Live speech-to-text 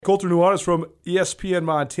Colter Nuanez from ESPN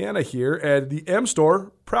Montana here, and the M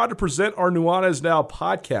Store, proud to present our Nuanez Now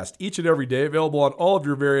podcast each and every day, available on all of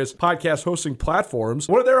your various podcast hosting platforms.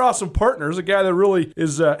 One of their awesome partners, a guy that really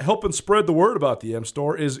is helping spread the word about the M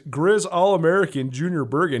Store, is Grizz All-American Junior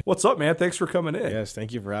Bergen. What's up, man? Thanks for coming in. Yes,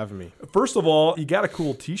 thank you for having me. First of all, you got a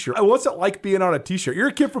cool t-shirt. What's it like being on a t-shirt? You're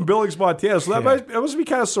a kid from Billings, Montana, so that must be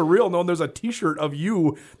kind of surreal knowing there's a t-shirt of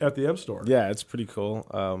you at the M Store. Yeah, it's pretty cool.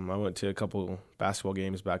 I went to a couple basketball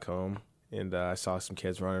games back home, and I saw some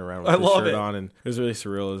kids running around with the shirt on, and it was really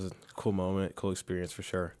surreal. It was a cool moment, cool experience for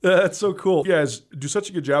sure. That's so cool. You guys do such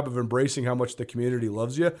a good job of embracing how much the community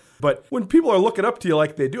loves you. But when people are looking up to you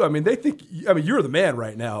like they do, they think, you're the man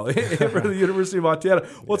right now for the University of Montana.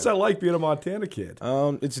 What's that like being a Montana kid?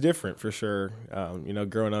 It's different for sure.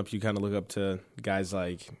 Growing up, you kind of look up to guys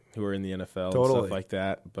like who are in the NFL and stuff like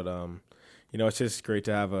that. But, it's just great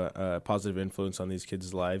to have a positive influence on these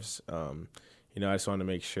kids' lives. I just want to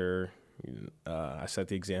make sure I set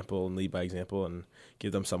the example and lead by example and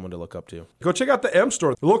give them someone to look up to. Go check out the M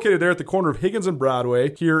Store. They're located there at the corner of Higgins and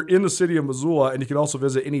Broadway here in the city of Missoula, and you can also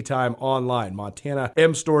visit anytime online,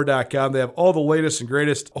 montanamstore.com. They have all the latest and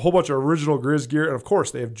greatest, a whole bunch of original Grizz gear, and of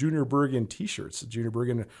course, they have Junior Bergen t-shirts. Junior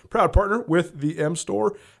Bergen, proud partner with the M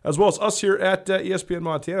Store, as well as us here at ESPN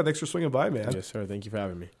Montana. Thanks for swinging by, man. Yes, sir. Thank you for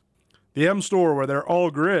having me. The M Store, where they're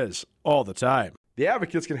all Grizz all the time. The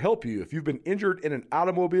Advocates can help you if you've been injured in an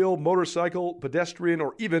automobile, motorcycle, pedestrian,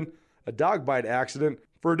 or even a dog bite accident.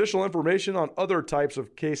 For additional information on other types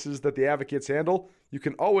of cases that the Advocates handle, you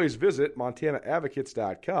can always visit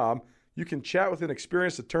MontanaAdvocates.com. You can chat with an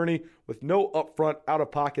experienced attorney with no upfront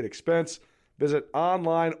out-of-pocket expense. Visit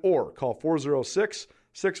online or call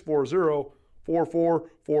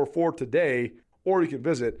 406-640-4444 today, or you can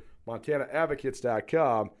visit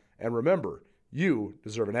MontanaAdvocates.com. And remember, you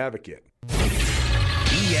deserve an advocate.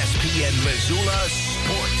 ESPN Missoula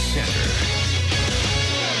Sports Center.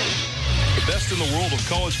 The best in the world of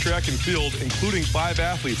college track and field, including 5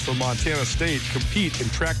 athletes from Montana State, compete in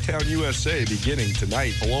Tracktown USA beginning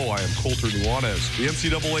tonight. Hello, I am Colter Nuanez. The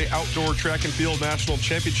NCAA Outdoor Track and Field National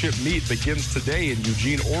Championship meet begins today in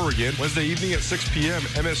Eugene, Oregon. Wednesday evening at 6 p.m.,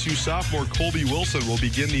 MSU sophomore Colby Wilson will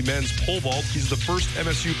begin the men's pole vault. He's the first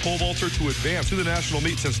MSU pole vaulter to advance to the national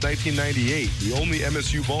meet since 1998. The only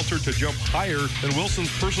MSU vaulter to jump higher than Wilson's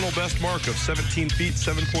personal best mark of 17 feet,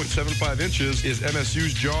 7.75 inches is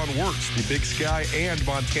MSU's John Wirtz, the Big Sky and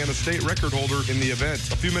Montana State record holder in the event.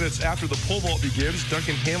 A few minutes after the pole vault begins,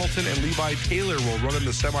 Duncan Hamilton and Levi Taylor will run in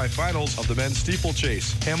the semifinals of the men's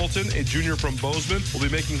steeplechase. Hamilton, a junior from Bozeman, will be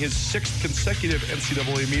making his 6th consecutive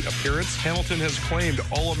NCAA meet appearance. Hamilton has claimed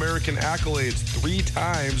All-American accolades 3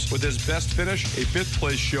 times, with his best finish a 5th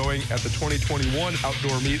place showing at the 2021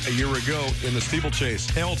 outdoor meet a year ago in the steeplechase.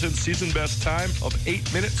 Hamilton's season best time of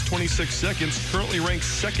 8 minutes 26 seconds currently ranks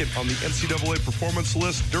 2nd on the NCAA performance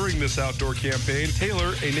list during this outdoor campaign.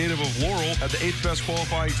 Taylor, a native of Laurel, had the 8th best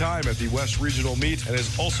qualifying time at the West Regional meet and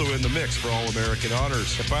is also in the mix for All-American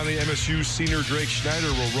honors. And finally, MSU senior Drake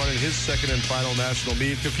Schneider will run in his 2nd and final national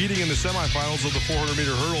meet, competing in the semifinals of the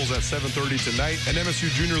 400-meter hurdles at 7:30 tonight. And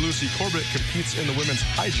MSU junior Lucy Corbett competes in the women's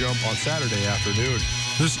high jump on Saturday afternoon.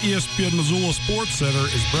 This ESPN Missoula Sports Center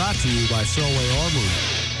is brought to you by Selway Armory.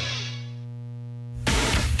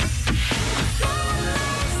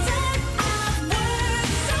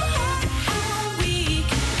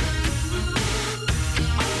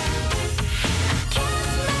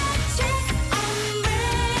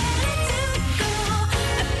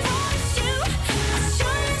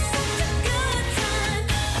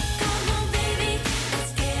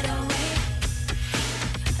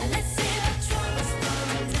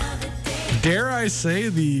 Dare I say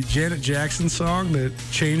the Janet Jackson song that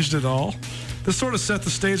changed it all? This sort of set the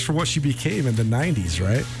stage for what she became in the 90s,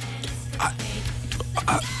 right?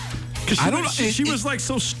 She was like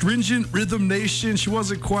so stringent, Rhythm Nation. She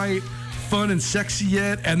wasn't quite fun and sexy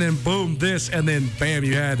yet. And then boom, this. And then bam,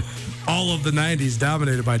 you had all of the 90s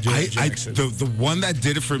dominated by Janet Jackson. The one that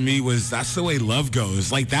did it for me was That's the Way Love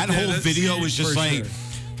Goes. Like that whole video was just like,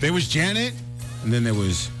 there was Janet, and then there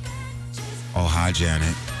was, oh, hi,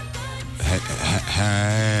 Janet.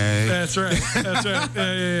 Hey. That's right.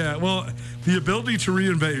 Yeah. Well, the ability to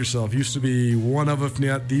reinvent yourself used to be one of, if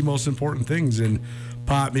not the most important things in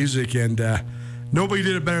pop music, and nobody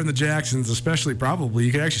did it better than the Jacksons, especially probably.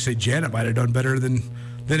 You could actually say Janet might have done better than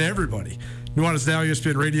everybody. Nuanez Now,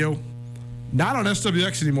 ESPN Radio. Not on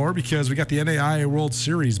SWX anymore because we got the NAIA World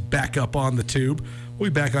Series back up on the tube.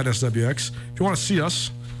 We'll be back on SWX. If you want to see us,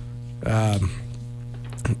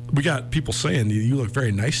 We got people saying you look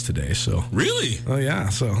very nice today. So really? Oh yeah.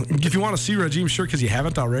 So if you want to see Rajim's shirt because you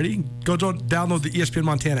haven't already, go download the ESPN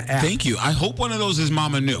Montana app. Thank you. I hope one of those is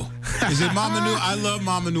Mama Nu. Is it Mama Nu? I love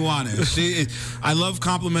Mama Nuanez. I love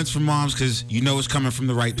compliments from moms because you know it's coming from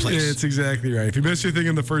the right place. It's exactly right. If you missed anything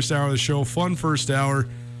in the first hour of the show, fun first hour.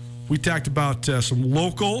 We talked about some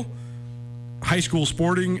local high school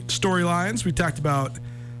sporting storylines. We talked about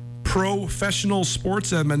professional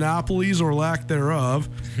sports and monopolies or lack thereof.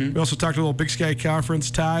 We also talked a little Big Sky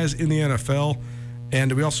Conference ties in the NFL.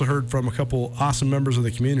 And we also heard from a couple awesome members of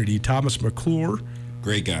the community. Thomas McClure.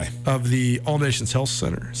 Great guy. Of the All Nations Health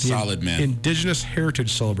Center. Solid man. Indigenous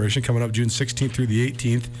Heritage Celebration coming up June 16th through the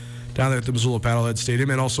 18th down there at the Missoula Paddlehead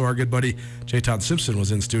Stadium. And also our good buddy Jayton Simpson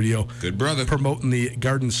was in studio. Good brother. Promoting the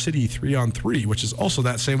Garden City 3-on-3, which is also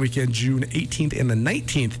that same weekend, June 18th and the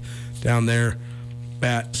 19th down there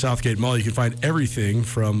at Southgate Mall. You can find everything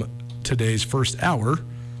from today's first hour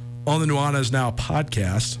on the Nuanez Now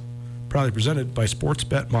podcast, proudly presented by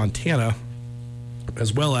Sportsbet Montana,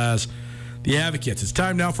 as well as the Advocates. It's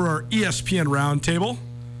time now for our ESPN Roundtable.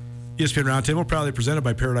 ESPN Roundtable, proudly presented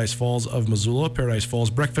by Paradise Falls of Missoula. Paradise Falls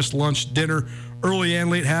breakfast, lunch, dinner, early and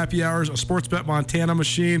late happy hours, a Sportsbet Montana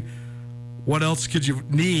machine. What else could you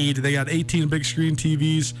need? They got 18 big screen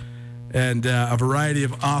TVs and a variety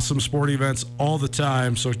of awesome sporting events all the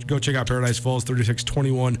time. So go check out Paradise Falls,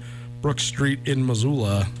 3621 Brook Street in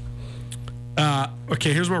Missoula.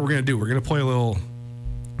 Okay, here's what we're going to do. We're going to play a little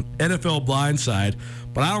NFL Blindside,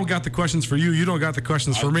 but I don't got the questions for you. You don't got the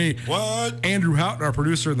questions for me. What? Andrew Houghton, our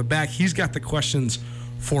producer in the back, he's got the questions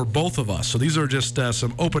for both of us. So these are just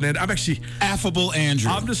some open-ended. I'm actually... Affable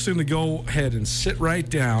Andrew. I'm just going to go ahead and sit right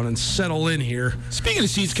down and settle in here. Speaking of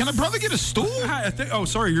seats, can a brother get a stool? Oh,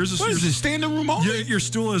 sorry. Yours is... What is this, standing room only? Your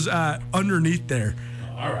stool is underneath there.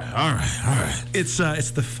 All right. It's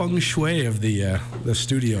the feng shui of the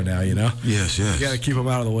studio now, you know. Yes. You got to keep them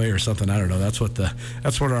out of the way or something. I don't know. That's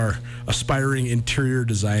what our aspiring interior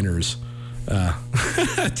designers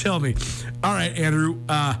tell me. All right, Andrew.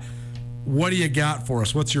 What do you got for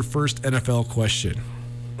us? What's your first NFL question?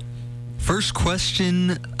 First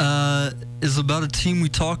question is about a team we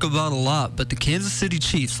talk about a lot, but the Kansas City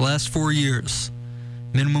Chiefs, last 4 years.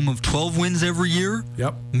 Minimum of 12 wins every year.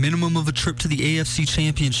 Yep. Minimum of a trip to the AFC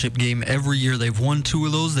Championship game every year. They've won 2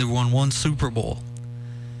 of those. They've won 1 Super Bowl.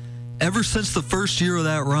 Ever since the first year of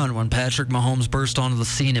that run, when Patrick Mahomes burst onto the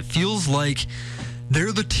scene, it feels like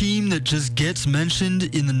they're the team that just gets mentioned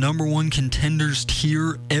in the number 1 contenders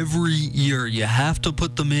tier every year. You have to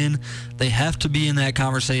put them in. They have to be in that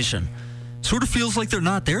conversation. Sort of feels like they're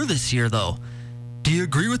not there this year, though. Do you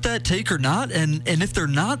agree with that take or not? And if they're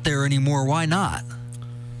not there anymore, why not?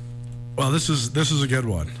 Well, this is a good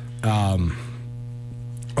one. I'm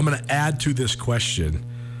going to add to this question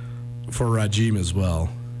for Rajim as well.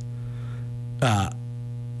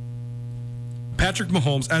 Patrick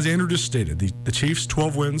Mahomes, as Andrew just stated, the Chiefs,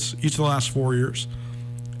 12 wins each of the last 4 years.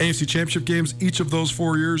 AFC Championship games each of those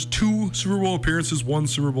 4 years. 2 Super Bowl appearances, 1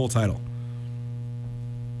 Super Bowl title.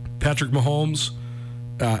 Patrick Mahomes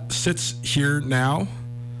sits here now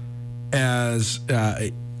as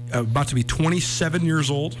about to be 27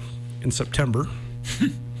 years old in September.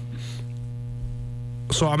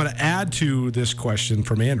 So I'm going to add to this question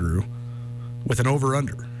from Andrew with an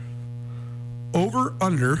over-under.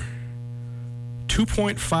 Over-under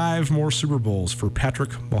 2.5 more Super Bowls for Patrick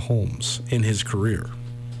Mahomes in his career.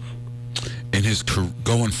 In his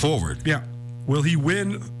going forward? Yeah. Will he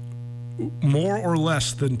win more or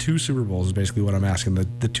less than 2 Super Bowls is basically what I'm asking. The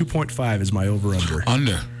 2.5 is my over-under.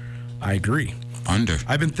 Under. I agree. Under.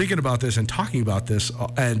 I've been thinking about this and talking about this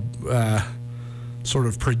and sort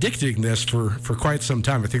of predicting this for quite some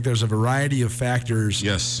time. I think there's a variety of factors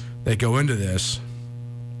that go into this.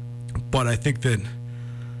 But I think that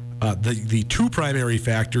the 2 primary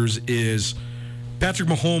factors is Patrick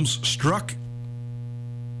Mahomes struck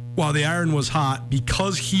while the iron was hot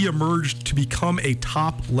because he emerged to become a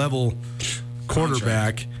top-level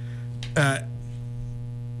quarterback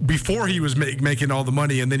before he was making all the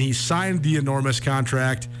money, and then he signed the enormous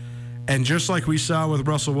contract. And just like we saw with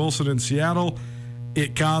Russell Wilson in Seattle,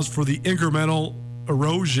 it caused for the incremental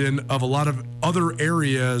erosion of a lot of other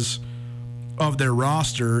areas of their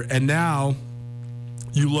roster. And now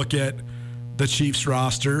you look at the Chiefs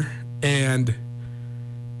roster, and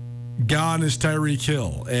gone is Tyreek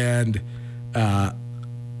Hill, and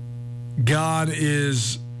gone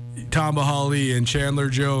is Tamba Hali and Chandler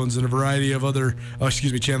Jones and a variety of other,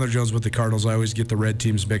 Chandler Jones with the Cardinals. I always get the red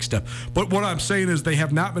teams mixed up. But what I'm saying is they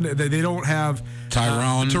have not been, they don't have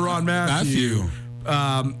Tyrann Mathieu.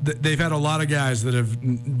 They've had a lot of guys that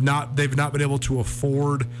they've not been able to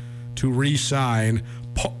afford to re-sign.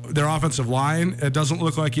 their offensive line. It doesn't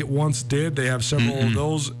look like it once did. They have several of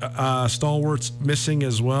those stalwarts missing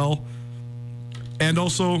as well. And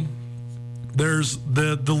also, there's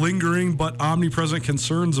the lingering but omnipresent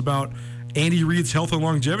concerns about Andy Reid's health and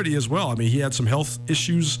longevity as well. I mean, he had some health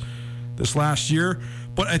issues this last year,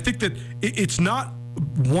 but I think that it's not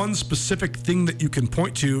one specific thing that you can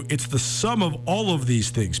point to. It's the sum of all of these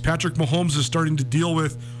things. Patrick Mahomes is starting to deal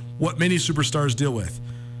with what many superstars deal with.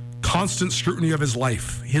 Constant scrutiny of his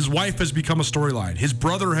life. His wife has become a storyline. His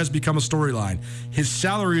brother has become a storyline. His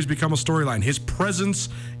salary has become a storyline. His presence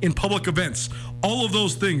in public events. All of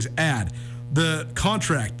those things add. The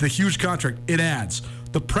contract, the huge contract, it adds.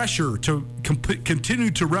 The pressure to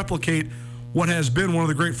continue to replicate what has been one of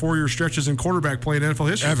the great 4-year stretches in quarterback play in NFL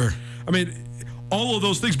history. Ever. I mean, all of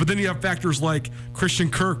those things. But then you have factors like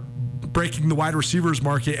Christian Kirk breaking the wide receivers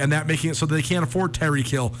market and that making it so that they can't afford Tyreek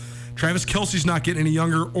Hill. Travis Kelce's not getting any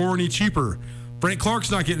younger or any cheaper. Frank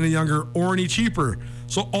Clark's not getting any younger or any cheaper.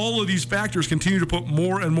 So all of these factors continue to put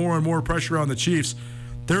more and more and more pressure on the Chiefs.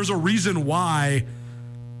 There's a reason why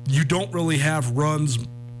you don't really have runs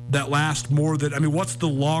that last more than, I mean, what's the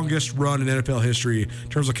longest run in NFL history in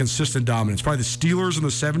terms of consistent dominance? Probably the Steelers in the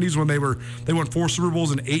 70s when they won 4 Super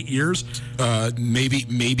Bowls in 8 years.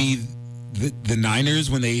 Maybe the Niners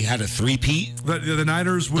when they had a three-peat. The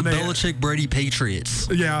Niners when the Belichick Brady Patriots.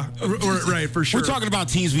 Yeah, right, for sure. We're talking about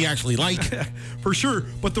teams we actually like. For sure.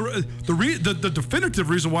 But the definitive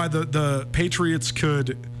reason why the Patriots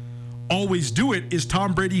could always do it is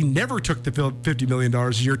Tom Brady never took the $50 million a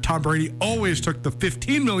year. Tom Brady always took the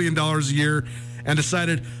 $15 million a year and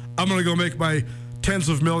decided, I'm going to go make my tens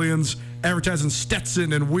of millions advertising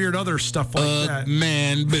Stetson and weird other stuff like that.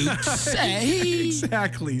 Man boots.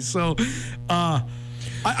 Exactly. So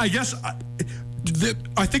I guess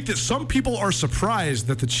I think that some people are surprised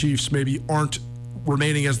that the Chiefs maybe aren't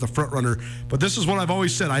remaining as the front runner. But this is what I've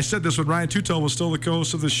always said. I said this when Ryan Tutel was still the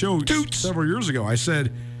co-host of the show several years ago. I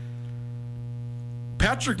said,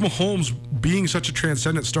 Patrick Mahomes being such a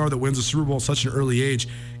transcendent star that wins a Super Bowl at such an early age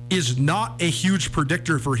is not a huge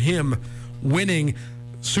predictor for him winning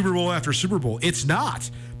Super Bowl after Super Bowl. It's not,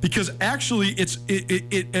 because actually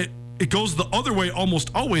it goes the other way almost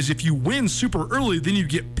always. If you win super early, then you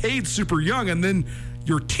get paid super young, and then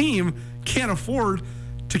your team can't afford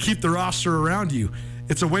to keep the roster around you.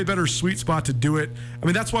 It's a way better sweet spot to do it. I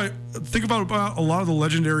mean, that's why, think about a lot of the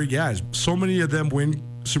legendary guys. So many of them win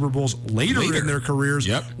Super Bowls later in their careers,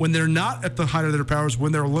 when they're not at the height of their powers,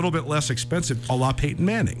 when they're a little bit less expensive, a la Peyton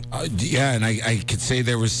Manning. Yeah, and I could say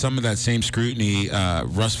there was some of that same scrutiny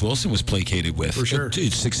Russ Wilson was placated with. For sure.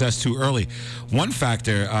 Success too early. One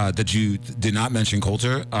factor that you did not mention,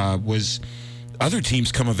 Coulter, was other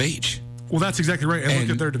teams come of age. Well, that's exactly right. And look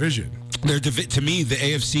at their division. To me, the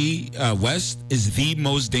AFC West is the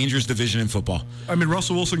most dangerous division in football. I mean,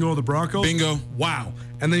 Russell Wilson going to the Broncos. Bingo. Wow.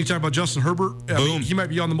 And then you talk about Justin Herbert. Boom. I mean, he might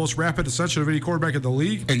be on the most rapid ascension of any quarterback in the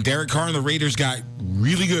league. And Derek Carr and the Raiders got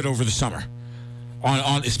really good over the summer,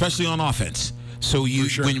 on especially on offense. So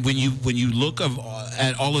when you look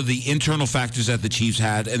at all of the internal factors that the Chiefs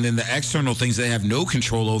had, and then the external things they have no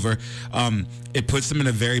control over, it puts them in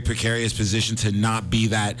a very precarious position to not be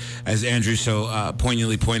that, as Andrew so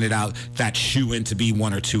poignantly pointed out, that shoe-in to be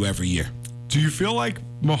 1 or 2 every year. Do you feel like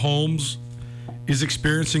Mahomes is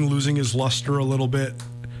experiencing losing his luster a little bit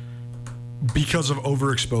because of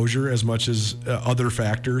overexposure as much as other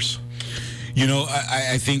factors? You know,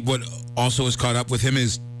 I think what also has caught up with him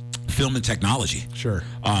is film and technology. Sure.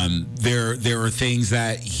 There are things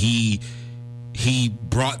that he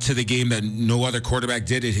brought to the game that no other quarterback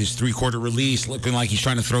did at his 3-quarter release, looking like he's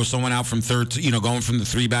trying to throw someone out from third, going from the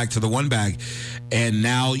 3 bag to the 1 bag. And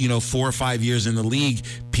now, 4 or 5 years in the league,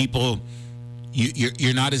 people,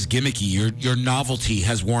 you're not as gimmicky. Your novelty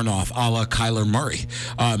has worn off, a la Kyler Murray.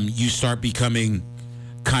 You start becoming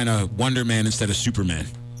kind of Wonder Man instead of Superman.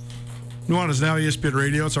 Nuanez Now, ESPN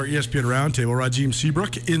Radio. It's our ESPN Roundtable. Raheem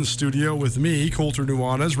Seabrook in studio with me, Coulter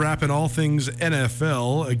Nuanez, wrapping all things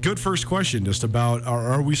NFL. A good first question just about,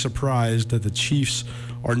 are we surprised that the Chiefs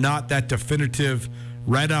are not that definitive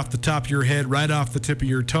right off the top of your head, right off the tip of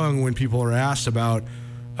your tongue when people are asked about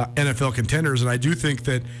NFL contenders? And I do think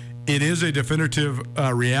that it is a definitive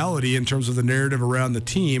reality in terms of the narrative around the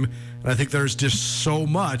team. And I think there's just so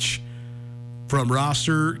much, from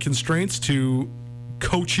roster constraints to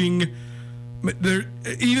coaching. There,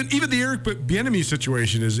 even the Eric Bieniemy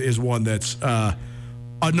situation is one that's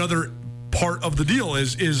another part of the deal.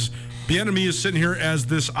 Is Bieniemy is sitting here as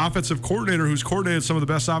this offensive coordinator who's coordinated some of the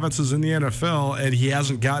best offenses in the NFL, and he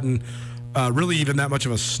hasn't gotten really even that much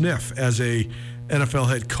of a sniff as a NFL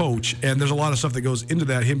head coach. And there's a lot of stuff that goes into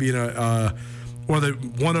that. Him being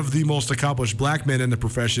one of the most accomplished black men in the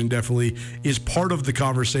profession, definitely is part of the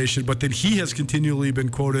conversation. But then he has continually been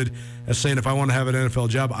quoted as saying, if I want to have an NFL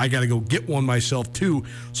job, I got to go get one myself too.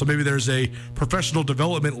 So maybe there's a professional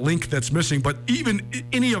development link that's missing. But even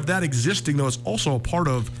any of that existing, though, is also a part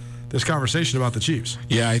of this conversation about the Chiefs.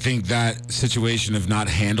 Yeah, I think that situation of not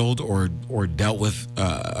handled or dealt with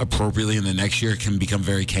appropriately in the next year can become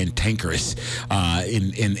very cantankerous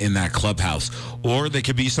in that clubhouse. Or there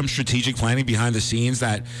could be some strategic planning behind the scenes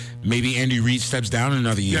that maybe Andy Reid steps down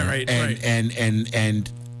another year,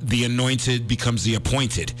 and the anointed becomes the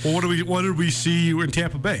appointed. Well, what did we see in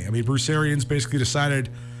Tampa Bay? I mean, Bruce Arians basically decided,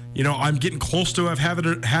 I'm getting close to have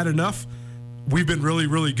had enough. We've been really,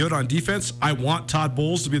 really good on defense. I want Todd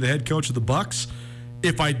Bowles to be the head coach of the Bucs.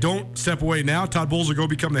 If I don't step away now, Todd Bowles will go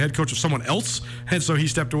become the head coach of someone else. And so he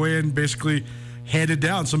stepped away and basically handed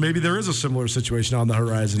down. So maybe there is a similar situation on the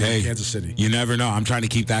horizon in Kansas City. You never know. I'm trying to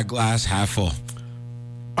keep that glass half full.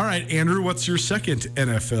 All right, Andrew, what's your second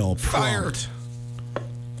NFL prompt?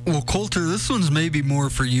 Well, Coulter, this one's maybe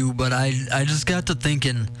more for you, but I just got to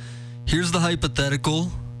thinking, here's the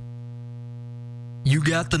hypothetical. You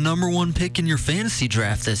got the number 1 pick in your fantasy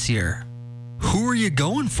draft this year. Who are you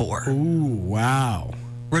going for? Ooh, wow.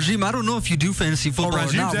 Rajim, I don't know if you do fantasy football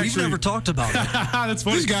or not. We've never talked about it. That's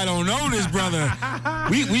funny. This guy don't know this, brother.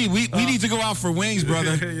 We need to go out for wings,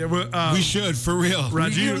 brother. We should, for real.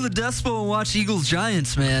 We go to the Despo and watch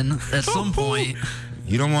Eagles-Giants, man, at some point.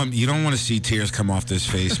 You don't want to see tears come off this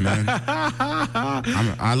face, man.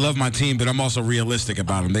 I love my team, but I'm also realistic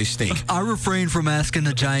about them. They stink. I refrain from asking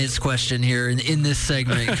the Giants question here in this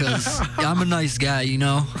segment because I'm a nice guy,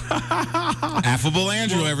 Affable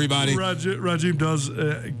Andrew, everybody. Rajim does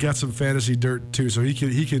get some fantasy dirt too, so he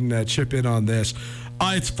can chip in on this.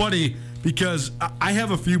 It's funny because I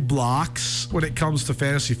have a few blocks when it comes to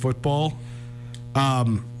fantasy football.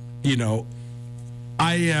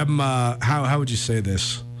 I am, how would you say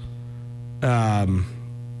this? I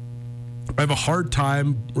have a hard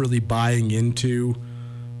time really buying into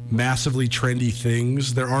massively trendy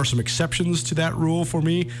things. There are some exceptions to that rule for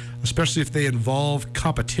me, especially if they involve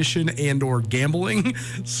competition and or gambling.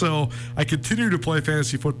 So I continue to play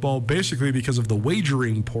fantasy football basically because of the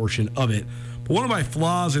wagering portion of it. But one of my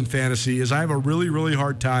flaws in fantasy is I have a really, really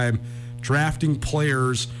hard time drafting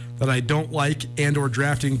players that I don't like and or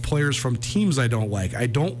drafting players from teams I don't like. I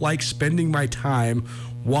don't like spending my time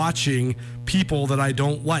watching people that I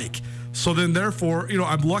don't like. So then therefore,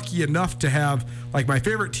 I'm lucky enough to have, like, my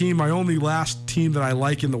favorite team, my only last team that I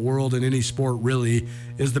like in the world in any sport really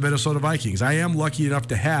is the Minnesota Vikings. I am lucky enough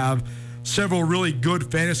to have several really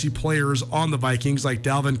good fantasy players on the Vikings like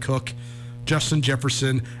Dalvin Cook, Justin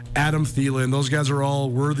Jefferson, Adam Thielen. Those guys are all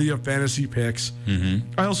worthy of fantasy picks.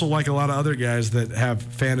 Mm-hmm. I also like a lot of other guys that have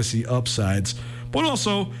fantasy upsides. But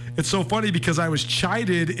also, it's so funny because I was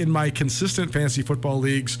chided in my consistent fantasy football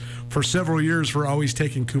leagues for several years for always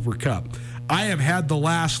taking Cooper Kupp. I have had the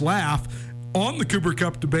last laugh on the Cooper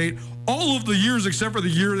Kupp debate all of the years except for the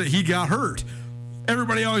year that he got hurt.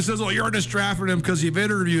 Everybody always says, you're just drafting him because you've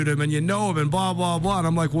interviewed him and you know him and blah, blah, blah. And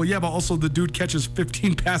I'm like, well, yeah, but also the dude catches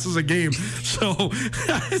 15 passes a game. So,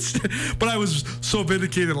 but I was so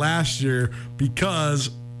vindicated last year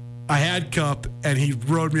because I had Kupp and he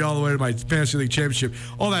rode me all the way to my fantasy league championship.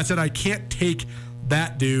 All that said, I can't take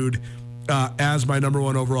that dude as my number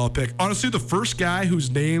 1 overall pick. Honestly, the first guy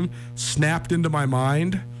whose name snapped into my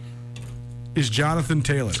mind is Jonathan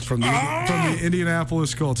Taylor from the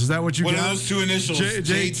Indianapolis Colts. Is that what you got? One of those two initials,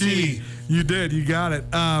 JT. You did. You got it.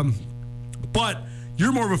 But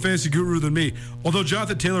you're more of a fantasy guru than me. Although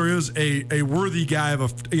Jonathan Taylor is a worthy guy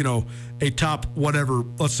of a top whatever.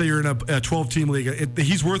 Let's say you're in a 12-team league.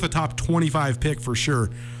 He's worth a top 25 pick for sure.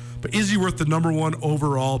 But is he worth the number 1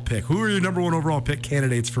 overall pick? Who are your number 1 overall pick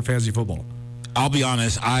candidates for fantasy football? I'll be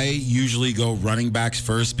honest. I usually go running backs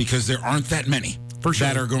first because there aren't that many. For sure.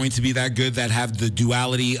 That are going to be that good, that have the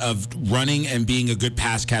duality of running and being a good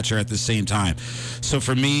pass catcher at the same time. So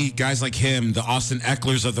for me, guys like him, the Austin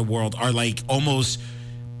Ecklers of the world, are like almost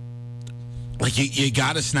like you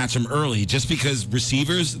got to snatch them early just because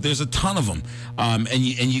receivers, there's a ton of them. And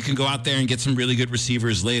you can go out there and get some really good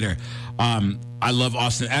receivers later. I love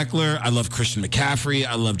Austin Eckler. I love Christian McCaffrey.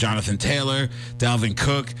 I love Jonathan Taylor, Dalvin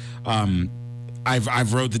Cook.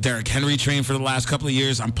 I've rode the Derrick Henry train for the last couple of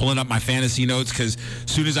years. I'm pulling up my fantasy notes because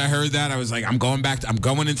as soon as I heard that, I was like, I'm going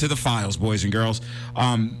into the files, boys and girls.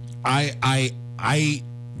 I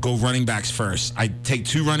go running backs first. I take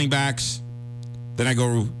 2 running backs, then I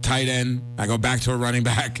go tight end, I go back to a running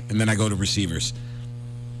back, and then I go to receivers.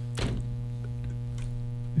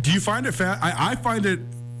 Do you find it I find it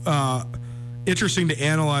interesting to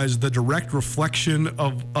analyze the direct reflection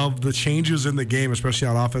of the changes in the game, especially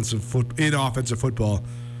on offensive football,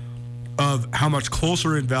 of how much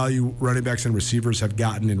closer in value running backs and receivers have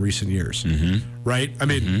gotten in recent years. Right? I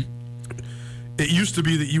mean, it used to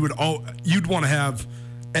be that you'd want to have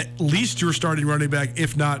at least your starting running back,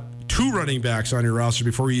 if not 2 running backs on your roster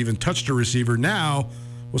before you even touched a receiver. Now,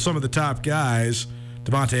 with some of the top guys,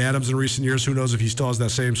 Davante Adams in recent years, who knows if he still has that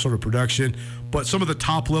same sort of production. But some of the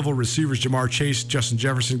top-level receivers, Jamar Chase, Justin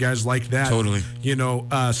Jefferson, guys like that. Totally.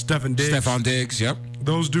 Stephon Diggs, yep.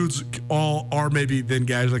 Those dudes all are maybe then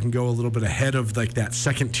guys that can go a little bit ahead of like that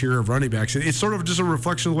second tier of running backs. It's sort of just a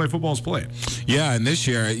reflection of the way football is played. Yeah, and this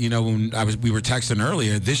year, when we were texting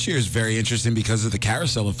earlier, this year is very interesting because of the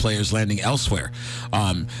carousel of players landing elsewhere.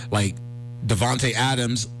 Like Davante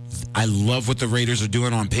Adams, I love what the Raiders are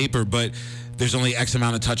doing on paper, but there's only X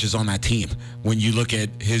amount of touches on that team. When you look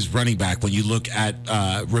at his running back, when you look at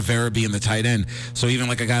Rivera being the tight end. So even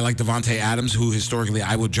like a guy like Davante Adams, who historically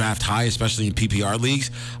I would draft high, especially in PPR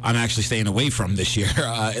leagues, I'm actually staying away from this year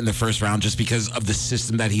in the first round just because of the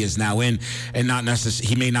system that he is now in. And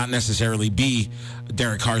he may not necessarily be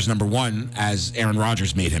Derek Carr's number 1 as Aaron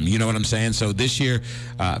Rodgers made him. You know what I'm saying? So this year,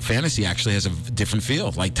 fantasy actually has a different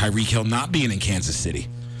feel, like Tyreek Hill not being in Kansas City.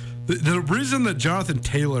 The reason that Jonathan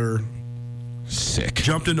Taylor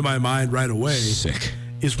jumped into my mind right away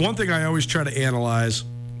is one thing I always try to analyze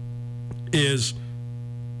is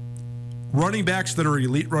running backs that are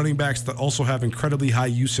elite running backs that also have incredibly high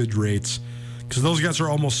usage rates, because those guys are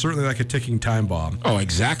almost certainly like a ticking time bomb. Oh,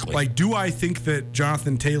 exactly. Like, do I think that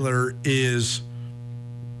Jonathan Taylor is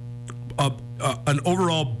an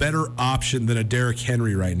overall better option than a Derrick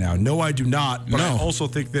Henry right now? No, I do not. But I also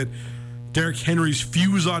think that Derrick Henry's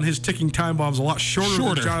fuse on his ticking time bomb is a lot shorter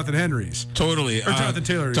than Jonathan Henry's. Totally. Or Jonathan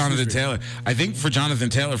Taylor. Jonathan Taylor. I think for Jonathan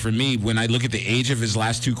Taylor, for me, when I look at the age of his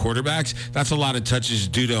last 2 quarterbacks, that's a lot of touches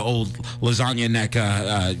due to old lasagna neck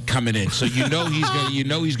coming in. So he's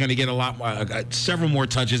going to get a lot more, several more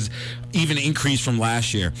touches, even increase from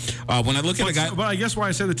last year. When I look at a guy, but I guess why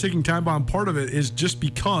I say the ticking time bomb part of it is just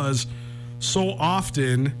because so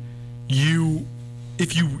often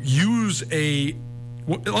if you use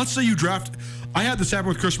let's say you draft. I had this happen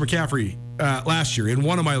with Chris McCaffrey last year in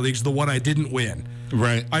one of my leagues, the one I didn't win.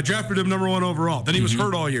 Right. I drafted him number 1 overall. Then he was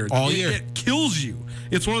hurt all year. It kills you.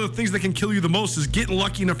 It's one of the things that can kill you the most is getting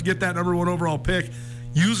lucky enough to get that number 1 overall pick,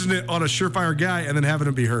 using it on a surefire guy, and then having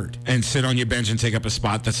him be hurt. And sit on your bench and take up a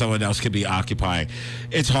spot that someone else could be occupying.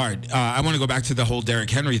 It's hard. I want to go back to the whole Derrick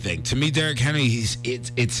Henry thing. To me, Derrick Henry, is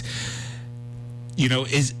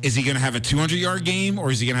he going to have a 200-yard game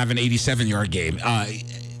or is he going to have an 87-yard game?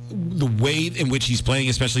 The way in which he's playing,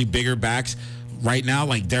 especially bigger backs right now,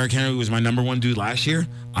 like Derrick Henry was my number 1 dude last year.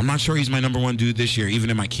 I'm not sure he's my number 1 dude this year, even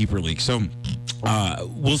in my keeper league. So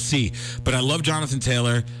we'll see. But I love Jonathan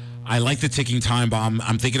Taylor. I like the ticking time bomb.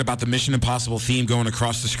 I'm thinking about the Mission Impossible theme going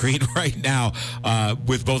across the screen right now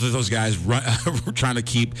with both of those guys trying to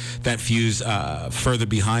keep that fuse further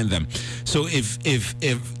behind them. So if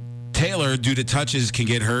Taylor, due to touches, can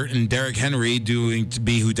get hurt, and Derrick Henry doing to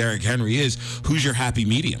be who Derrick Henry is, who's your happy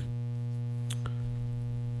medium?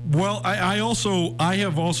 Well, I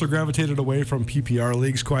have also gravitated away from PPR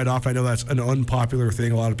leagues quite often. I know that's an unpopular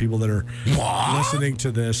thing. A lot of people that are listening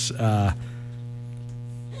to this are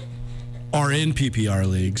in PPR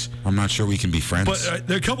leagues. I'm not sure we can be friends. But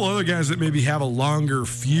there are a couple other guys that maybe have a longer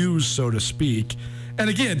fuse, so to speak. And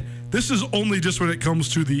again, this is only just when it comes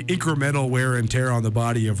to the incremental wear and tear on the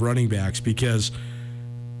body of running backs, because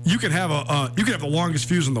you could have the longest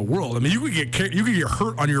fuse in the world. I mean, you could get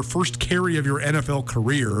hurt on your first carry of your NFL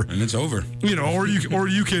career, and it's over. Or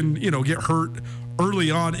you can get hurt early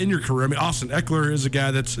on in your career. I mean, Austin Eckler is a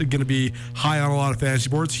guy that's going to be high on a lot of fantasy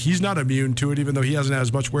boards. He's not immune to it, even though he hasn't had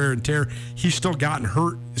as much wear and tear. He's still gotten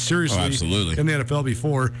hurt seriously in the NFL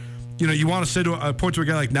before. You want to say point to a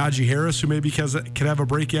guy like Najee Harris, who maybe can have a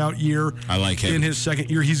breakout year. I like him. In his second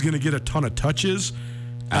year, he's going to get a ton of touches.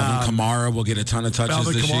 Alvin Kamara will get a ton of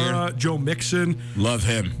touches this year. Joe Mixon. Love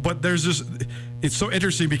him. But there's this. It's so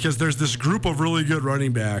interesting because there's this group of really good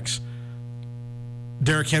running backs.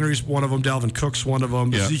 Derrick Henry's one of them. Dalvin Cook's one of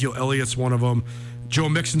them. Yeah. Ezekiel Elliott's one of them. Joe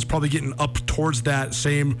Mixon's probably getting up towards that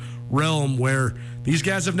same realm where these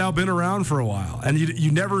guys have now been around for a while, and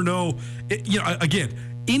you never know. Again.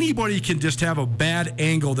 Anybody can just have a bad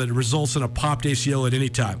angle that results in a popped ACL at any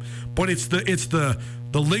time, but it's the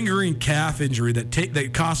lingering calf injury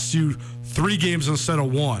that costs you 3 games instead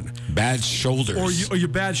of 1. Bad shoulders, or your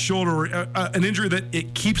bad shoulder, or an injury that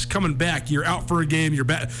it keeps coming back. You're out for a game. You're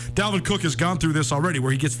bad. Dalvin Cook has gone through this already,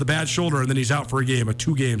 where he gets the bad shoulder and then he's out for a game,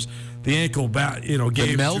 2 games. The ankle, game.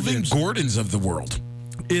 The Melvin Gordons of the world.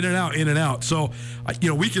 In and out. So,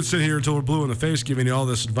 we can sit here until we're blue in the face giving you all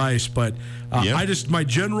this advice, but my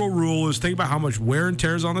general rule is think about how much wear and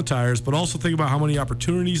tear is on the tires, but also think about how many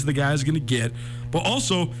opportunities the guy is going to get, but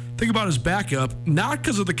also think about his backup, not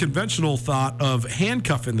because of the conventional thought of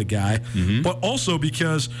handcuffing the guy, but also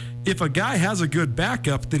because if a guy has a good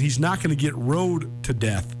backup, then he's not going to get rode to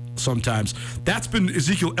death sometimes. That's been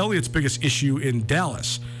Ezekiel Elliott's biggest issue in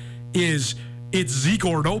Dallas is it's Zeke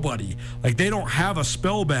or nobody. Like, they don't have a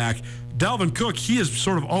spell back. Dalvin Cook, he has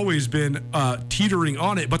sort of always been teetering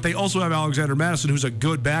on it, but they also have Alexander Mattison, who's a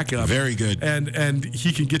good backup. Very good. And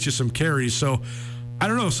he can get you some carries. So, I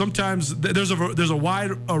don't know. Sometimes there's a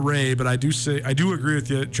wide array, but I do agree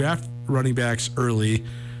with you. Draft running backs early.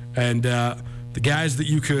 And the guys that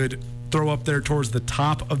you could throw up there towards the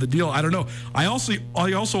top of the deal, I don't know. I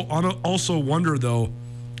also wonder, though,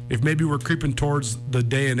 if maybe we're creeping towards the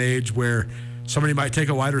day and age where somebody might take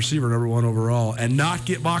a wide receiver number 1 overall and not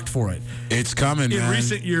get mocked for it. It's coming, man. In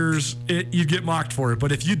recent years, you get mocked for it.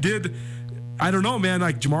 But if you did, I don't know, man.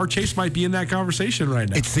 Like, Jamar Chase might be in that conversation right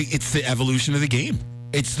now. It's the evolution of the game.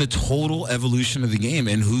 It's the total evolution of the game.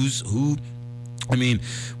 And who. I mean,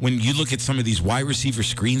 when you look at some of these wide receiver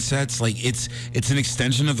screen sets, like it's an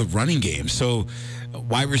extension of the running game. So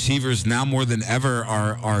wide receivers now more than ever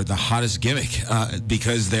are the hottest gimmick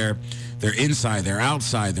because they're inside, they're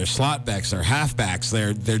outside, they're slot backs, they're halfbacks,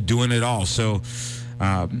 they're doing it all. So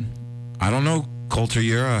I don't know, Coulter,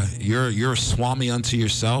 you're a swami unto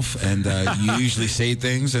yourself, and you usually say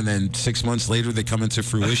things, and then 6 months later they come into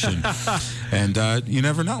fruition. And you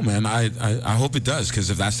never know, man. I hope it does, because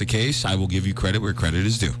if that's the case, I will give you credit where credit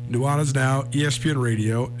is due. Nuanez Now, ESPN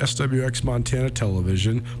Radio, SWX Montana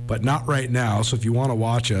Television, but not right now. So if you want to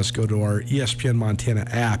watch us, go to our ESPN Montana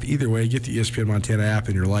app. Either way, get the ESPN Montana app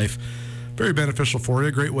in your life. Very beneficial for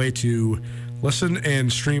you. Great way to listen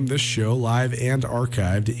and stream this show live and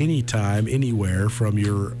archived anytime, anywhere from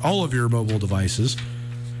all of your mobile devices.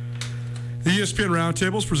 The ESPN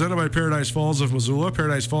Roundtable is presented by Paradise Falls of Missoula.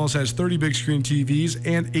 Paradise Falls has 30 big screen TVs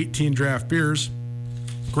and 18 draft beers.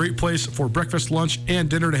 Great place for breakfast, lunch, and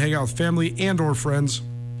dinner to hang out with family and or friends.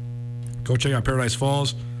 Go check out Paradise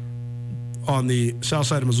Falls on the south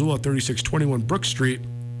side of Missoula, 3621 Brook Street.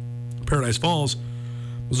 Paradise Falls,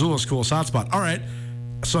 Missoula's coolest hotspot. All right.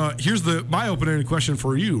 So here's my opening question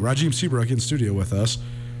for you, Rajim Seabrook in studio with us.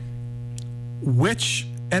 Which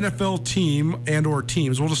NFL team and or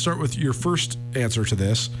teams, we'll just start with your first answer to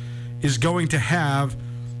this, is going to have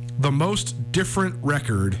the most different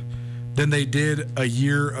record than they did a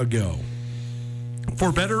year ago?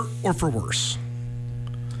 For better or for worse?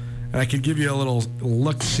 And I could give you a little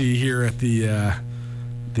look-see here at the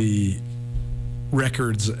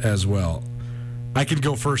records as well. I can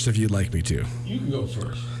go first if you'd like me to. You can go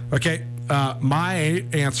first. Okay. My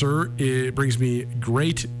answer, it brings me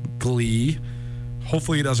great glee.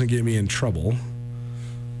 Hopefully it doesn't get me in trouble.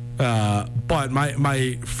 But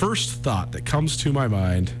my first thought that comes to my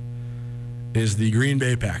mind is the Green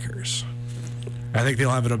Bay Packers. I think they'll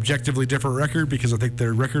have an objectively different record because I think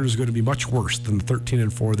their record is going to be much worse than the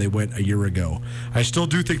 13-4 they went a year ago. I still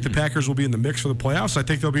do think the Packers will be in the mix for the playoffs. I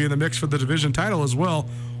think they'll be in the mix for the division title as well,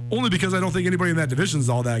 only because I don't think anybody in that division is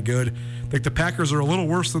all that good. I think the Packers are a little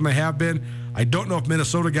worse than they have been. I don't know if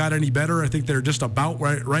Minnesota got any better. I think they're just about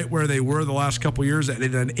right where they were the last couple years at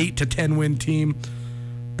an 8-10 win team.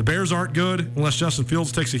 The Bears aren't good unless Justin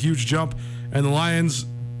Fields takes a huge jump, and the Lions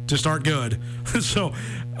just aren't good. So,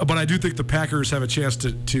 but I do think the Packers have a chance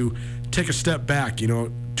to take a step back,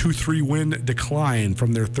 2-3 win decline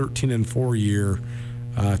from their 13-4 year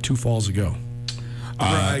 2 falls ago.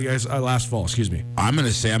 Last fall, excuse me. I'm going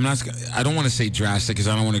to say, I don't want to say drastic because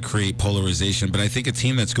I don't want to create polarization, but I think a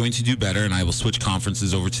team that's going to do better, and I will switch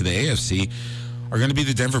conferences over to the AFC, are going to be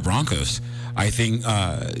the Denver Broncos. I think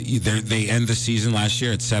they end the season last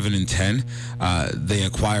year at 7-10. They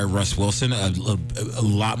acquire Russ Wilson, a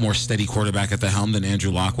lot more steady quarterback at the helm than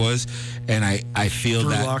Andrew Luck was, and I feel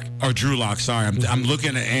Drew Lock. Sorry, I'm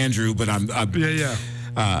looking at Andrew, but I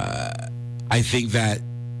think that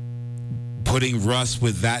putting Russ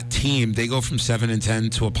with that team, they go from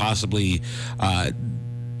 7-10 to a possibly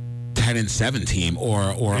 10-7 team,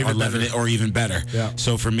 or 11 or even better. Yeah.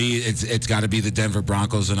 So for me, it's got to be the Denver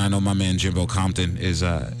Broncos, and I know my man Jimbo Compton is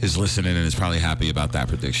listening and is probably happy about that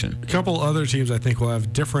prediction. A couple other teams I think will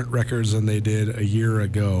have different records than they did a year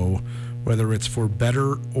ago, whether it's for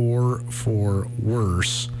better or for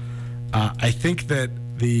worse. I think that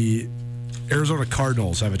the Arizona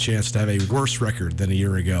Cardinals have a chance to have a worse record than a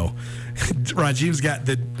year ago. Rajim's got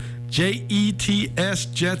the Jets,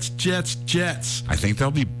 Jets. I think they'll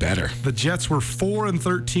be better. The Jets were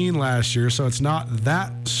 4-13 last year, so it's not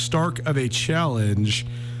that stark of a challenge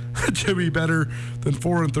to be better than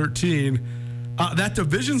 4-13. That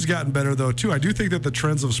division's gotten better, though, too. I do think that the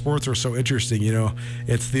trends of sports are so interesting. You know,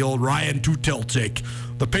 it's the old Ryan Tutel take.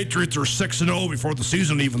 The Patriots are 6-0 before the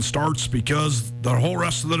season even starts because the whole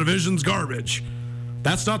rest of the division's garbage.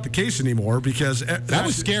 That's not the case anymore because that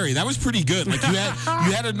was scary. That was pretty good. Like you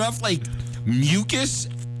had enough like mucus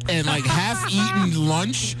and like half-eaten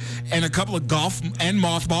lunch and a couple of golf and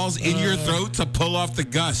mothballs in your throat to pull off the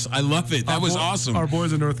Gus. I love it. That was awesome. Our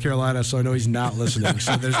boy's in North Carolina, so I know he's not listening.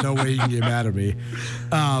 So there's no way he can get mad at me.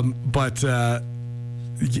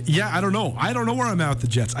 Yeah, I don't know. I don't know where I'm at with the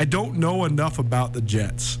Jets. I don't know enough about the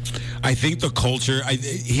Jets. I think the culture.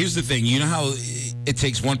 Here's the thing. You know how it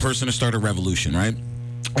takes one person to start a revolution, right?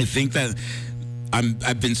 I think that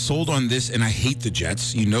I've been sold on this, and I hate the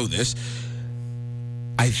Jets. You know this.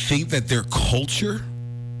 I think that their culture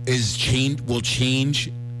will change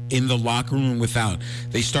in the locker room and without.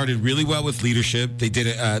 They started really well with leadership. They did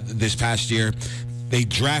it this past year. They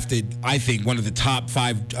drafted, I think, one of the top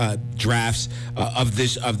 5 drafts of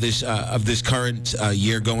this current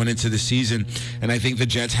year going into the season, and I think the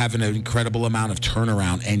Jets have an incredible amount of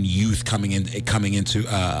turnaround and youth coming to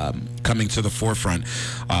the forefront.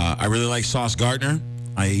 I really like Sauce Gardner.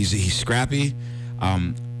 He's scrappy,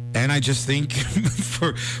 and I just think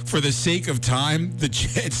for the sake of time,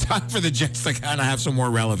 it's time for the Jets to kind of have some more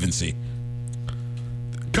relevancy.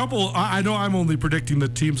 I know I'm only predicting the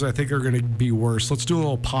teams I think are going to be worse. Let's do a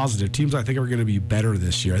little positive. Teams I think are going to be better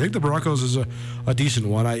this year. I think the Broncos is a decent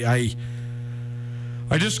one. I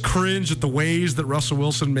just cringe at the ways that Russell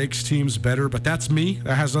Wilson makes teams better, but that's me.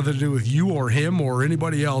 That has nothing to do with you or him or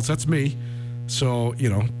anybody else. That's me. So,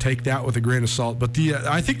 take that with a grain of salt. But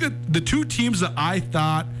I think that the two teams that I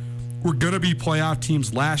thought were going to be playoff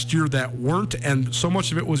teams last year that weren't, and so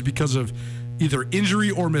much of it was because of either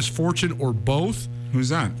injury or misfortune or both. Who's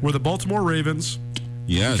that? Were the Baltimore Ravens.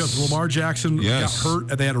 Yes. Because Lamar Jackson got hurt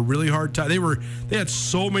and they had a really hard time. They had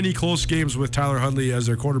so many close games with Tyler Huntley as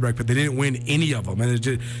their quarterback, but they didn't win any of them. And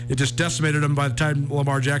it just decimated them by the time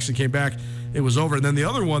Lamar Jackson came back. It was over. And then the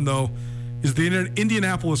other one, though, is the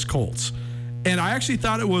Indianapolis Colts. And I actually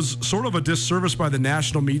thought it was sort of a disservice by the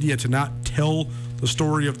national media to not tell the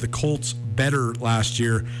story of the Colts better last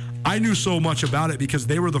year. I knew so much about it because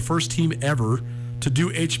they were the first team ever to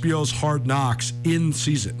do HBO's Hard Knocks in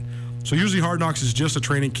season. So usually Hard Knocks is just a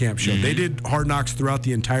training camp show. Mm-hmm. They did Hard Knocks throughout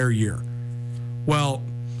the entire year. Well,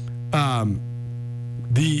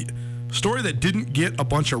 the story that didn't get a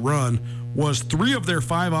bunch of run was 3 of their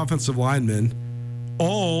 5 offensive linemen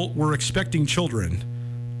all were expecting children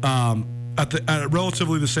at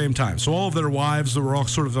relatively the same time. So all of their wives that were all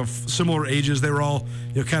sort of similar ages, they were all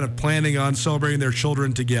kind of planning on celebrating their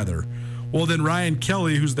children together. Well, then Ryan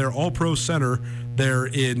Kelly, who's their all-pro center there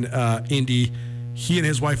in Indy, he and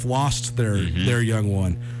his wife lost their young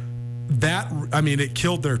one. It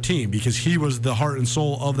killed their team because he was the heart and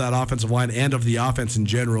soul of that offensive line and of the offense in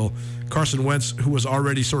general. Carson Wentz, who was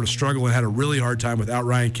already sort of struggling, had a really hard time without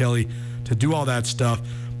Ryan Kelly to do all that stuff.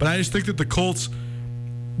 But I just think that the Colts,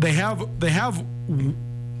 they have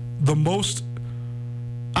the most.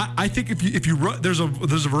 I think if you run, there's a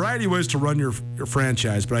variety of ways to run your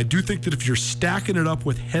franchise, but I do think that if you're stacking it up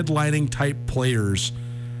with headlining type players,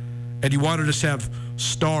 and you want to just have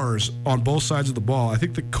stars on both sides of the ball, I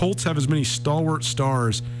think the Colts have as many stalwart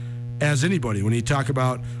stars as anybody. When you talk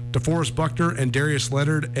about DeForest Buckner and Darius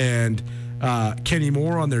Leonard and Kenny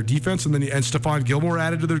Moore on their defense, and Stephon Gilmore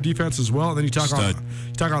added to their defense as well. And then you talk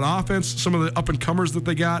on offense, some of the up and comers that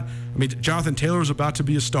they got. I mean, Jonathan Taylor is about to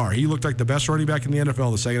be a star. He looked like the best running back in the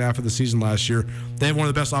NFL the second half of the season last year. They have one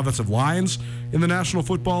of the best offensive lines in the National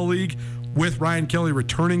Football League. With Ryan Kelly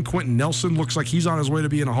returning, Quentin Nelson looks like he's on his way to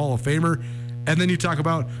being a Hall of Famer. And then you talk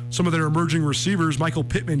about some of their emerging receivers. Michael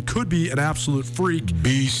Pittman could be an absolute freak.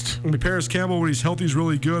 Beast. I mean, Paris Campbell, when he's healthy, is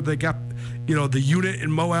really good. They got, the unit in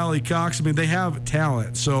Mo Alley Cox. I mean, they have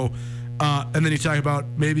talent. So, and then you talk about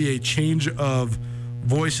maybe a change of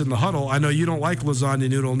voice in the huddle. I know you don't like lasagna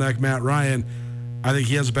noodle neck Matt Ryan. I think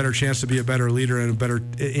he has a better chance to be a better leader and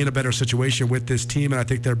in a better situation with this team. And I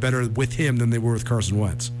think they're better with him than they were with Carson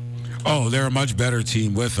Wentz. Oh, they're a much better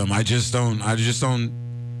team with him. I just don't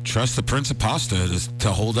trust the Prince of Pasta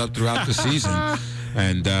to hold up throughout the season.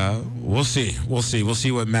 And we'll see. We'll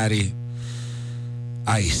see what Matty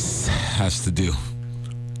Ice has to do.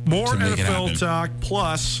 More NFL talk,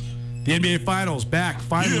 plus the NBA Finals back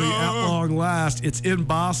finally at long last. It's in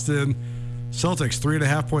Boston. Celtics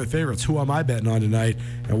 3.5-point favorites. Who am I betting on tonight?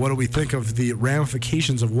 And what do we think of the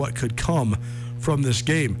ramifications of what could come from this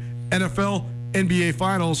game? NFL, NBA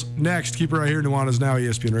Finals next. Keep it right here. Nuanez Now,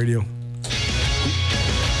 ESPN Radio.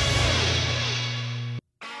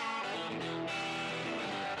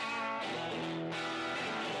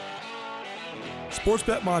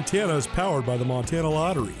 Sportsbet Montana is powered by the Montana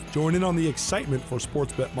Lottery. Join in on the excitement for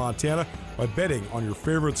Sportsbet Montana by betting on your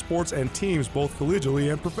favorite sports and teams both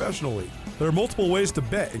collegially and professionally. There are multiple ways to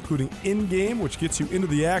bet, including in-game, which gets you into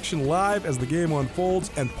the action live as the game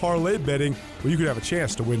unfolds, and parlay betting, where you could have a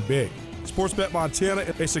chance to win big. Sportsbet Montana,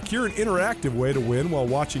 a secure and interactive way to win while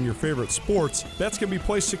watching your favorite sports. Bets can be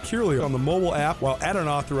placed securely on the mobile app while at an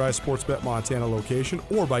authorized Sportsbet Montana location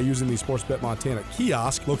or by using the Sportsbet Montana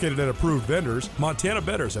kiosk located at approved vendors. Montana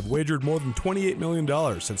bettors have wagered more than $28 million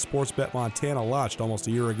since Sportsbet Montana launched almost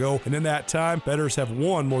a year ago, and in that time, bettors have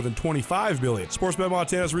won more than $25 million. Sportsbet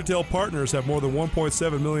Montana's retail partners have more than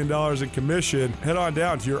 $1.7 million in commission. Head on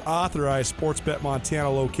down to your authorized Sportsbet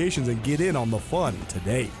Montana locations and get in on the fun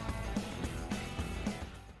today.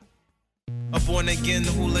 A born again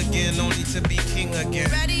hooligan, only to be king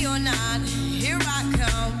again. Ready or not, here I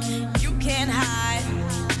come. You can't hide.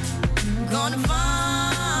 Gonna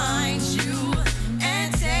find you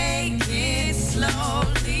and take it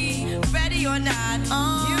slowly. Ready or not,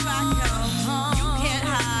 here I come. You can't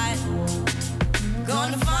hide.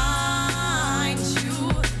 Gonna find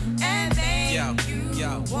you and make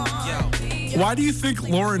you want me. Why do you think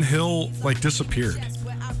Lauryn Hill disappeared?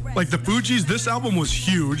 Like the Fugees, this album was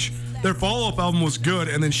huge. Their follow-up album was good,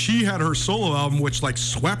 and then she had her solo album, which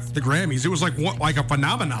swept the Grammys. It was like a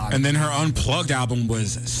phenomenon. And then her Unplugged album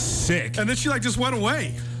was sick. And then she just went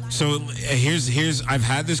away. So here's I've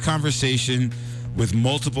had this conversation with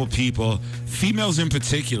multiple people, females in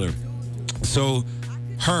particular. So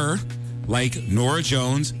her, like Norah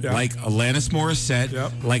Jones, like Alanis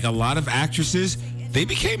Morissette, like a lot of actresses, they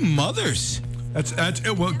became mothers. That's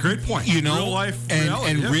well, great point. You know, real life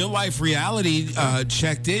reality, real life reality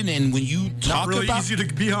checked in, and when you talk not really about, easy to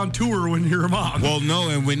be on tour when you're a mom. Well, no,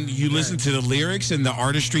 and when you listen to the lyrics and the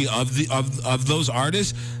artistry of those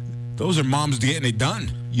artists, those are moms getting it done.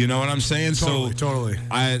 You know what I'm saying? Totally.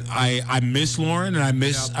 I miss Lauryn, and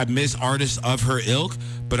I miss artists of her ilk,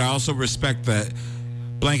 but I also respect the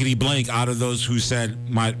blankety blank out of those who said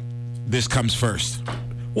this comes first.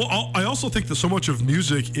 Well, I also think that so much of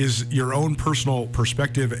music is your own personal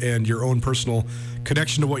perspective and your own personal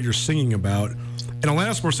connection to what you're singing about. And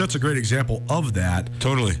Alanis Morissette's a great example of that.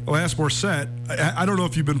 Totally. Alanis Morissette, I don't know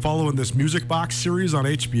if you've been following this Music Box series on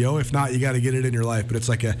HBO. If not, you got to get it in your life. But it's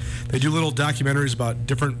they do little documentaries about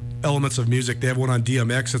different elements of music. They have one on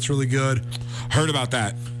DMX that's really good. Heard about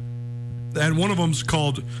that. And one of them's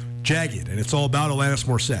called Jagged, and it's all about Alanis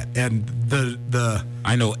Morissette. And the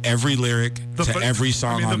I know every lyric to every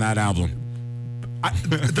song on that album.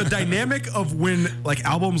 The dynamic of when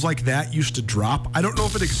albums like that used to drop, I don't know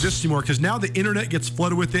if it exists anymore, because now the internet gets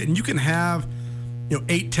flooded with it, and you can have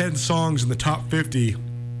 8-10 songs in the top 50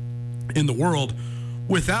 in the world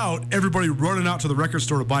without everybody running out to the record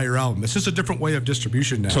store to buy your album. It's just a different way of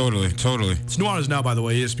distribution now. Totally. It's Nuanez Now, by the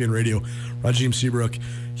way, ESPN Radio. Rajim Seabrook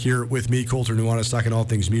here with me, Colter Nuanez, talking all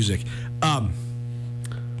things music.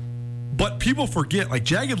 But people forget,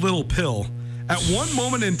 Jagged Little Pill, at one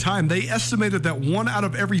moment in time, they estimated that 1 out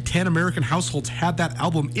of every 10 American households had that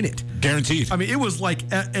album in it. Guaranteed. I mean, it was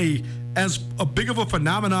as big of a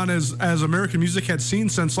phenomenon as American music had seen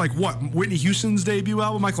since Whitney Houston's debut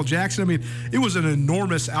album, Michael Jackson. I mean, it was an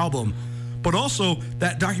enormous album. But also,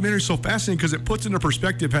 that documentary is so fascinating because it puts into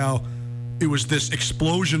perspective how it was this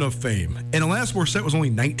explosion of fame. And Alanis Morissette was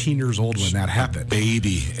only 19 years old when that happened.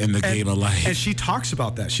 Baby in the game of life. And she talks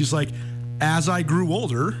about that. She's like, as I grew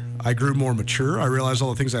older, I grew more mature. I realized all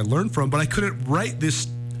the things I learned from, but I couldn't write this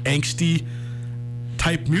angsty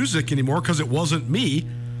type music anymore because it wasn't me.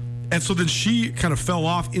 And so then she kind of fell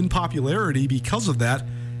off in popularity because of that,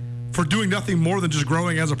 for doing nothing more than just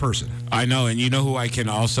growing as a person. I know, and you know who I can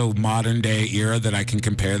also modern day era that I can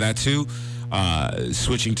compare that to?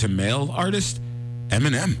 Switching to male artist,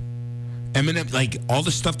 Eminem. Eminem, all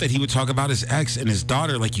the stuff that he would talk about his ex and his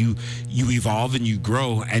daughter, you evolve and you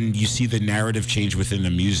grow and you see the narrative change within the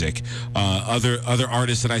music. Other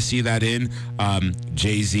artists that I see that in,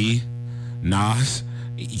 Jay-Z, Nas,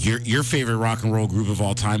 your favorite rock and roll group of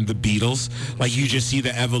all time, the Beatles. You just see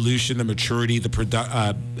the evolution, the maturity, the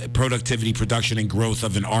productivity, production, and growth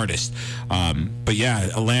of an artist. But yeah,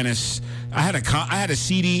 Alanis, I had a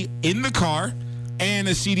CD in the car and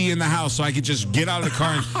a CD in the house, so I could just get out of the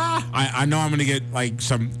car. And I know I'm going to get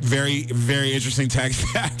some very, very interesting text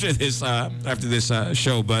after this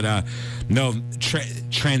show, but no,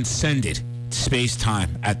 transcended space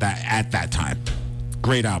time at that time.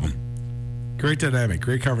 Great album. Great dynamic.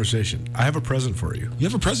 Great conversation. I have a present for you. You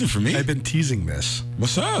have a present for me? I've been teasing this.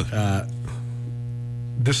 What's up?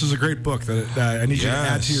 This is a great book that I need you to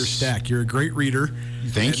add to your stack. You're a great reader.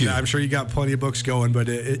 Thank you. I'm sure you got plenty of books going, but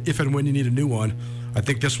if and when you need a new one, I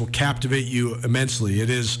think this will captivate you immensely.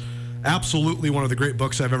 It is absolutely one of the great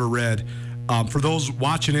books I've ever read. For those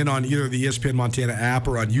watching in on either the ESPN Montana app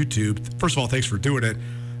or on YouTube, first of all, thanks for doing it.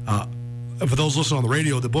 For those listening on the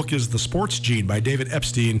radio, the book is The Sports Gene by David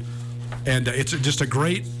Epstein, and it's just a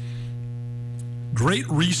great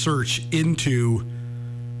research into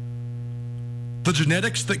the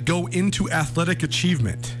genetics that go into athletic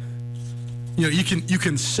achievement. You know, you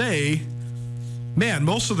can say, man,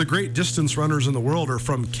 most of the great distance runners in the world are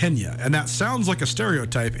from Kenya, and that sounds like a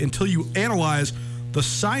stereotype until you analyze the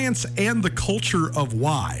science and the culture of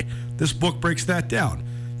why. This book breaks that down.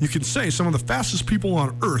 You can say some of the fastest people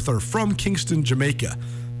on earth are from Kingston, Jamaica.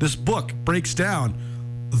 This book breaks down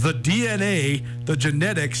the DNA, the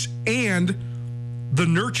genetics, and the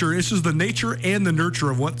nurture. This is the nature and the nurture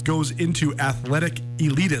of what goes into athletic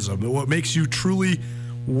elitism, what makes you truly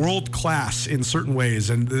world class in certain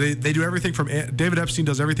ways. And they do everything from, David Epstein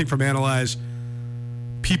does everything from analyze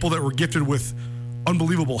people that were gifted with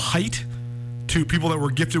unbelievable height, to people that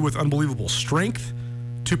were gifted with unbelievable strength,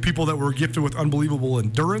 to people that were gifted with unbelievable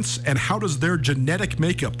endurance, and how does their genetic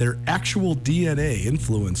makeup, their actual DNA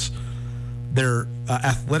influence their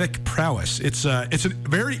athletic prowess. It's a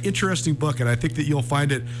very interesting book, and I think that you'll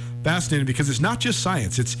find it fascinating because it's not just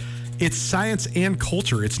science. It's science and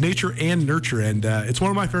culture. It's nature and nurture, and it's one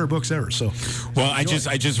of my favorite books ever. So, well, I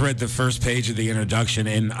just read the first page of the introduction,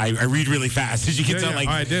 and I read really fast. As you can tell, like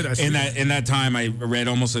I did. In that time, I read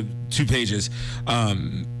almost 2 pages.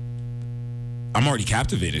 I'm already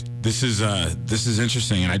captivated. This is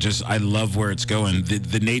interesting, and I love where it's going.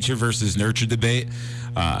 The nature versus nurture debate.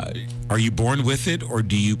 Are you born with it, or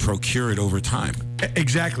do you procure it over time?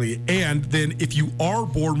 Exactly. And then if you are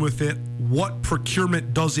born with it, what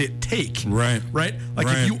procurement does it take? Right. Like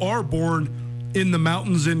if you are born in the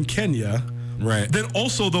mountains in Kenya, right, then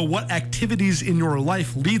also what activities in your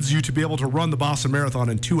life leads you to be able to run the Boston Marathon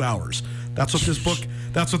in 2 hours? That's what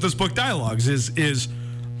this book dialogues is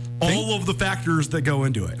all of the factors that go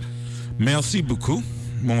into it. Merci beaucoup,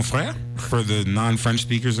 mon frère. For the non-French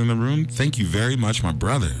speakers in the room, thank you very much, my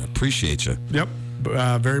brother. Appreciate you. Yep.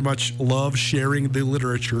 Very much love sharing the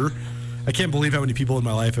literature. I can't believe how many people in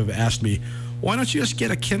my life have asked me, why don't you just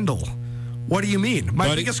get a Kindle? What do you mean?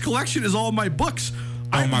 My biggest collection is all my books.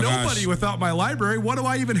 I'm nobody without my library. What do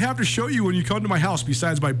I even have to show you when you come to my house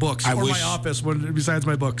besides my books? My office besides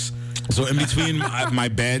my books? So in between my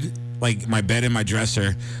bed, like my bed and my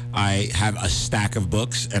dresser, I have a stack of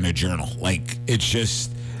books and a journal. Like, it's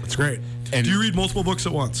just... It's great. And do you read multiple books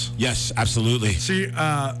at once? Yes, absolutely. See,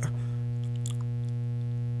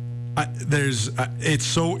 it's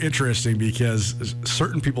so interesting because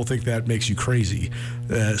certain people think that makes you crazy.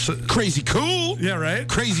 Crazy cool? Yeah, right?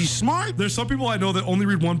 Crazy smart? There's some people I know that only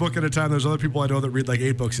read one book at a time. There's other people I know that read like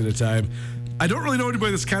 8 books at a time. I don't really know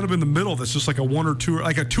anybody that's kind of in the middle that's just like a 1 or 2,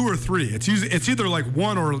 like a 2 or 3. It's either like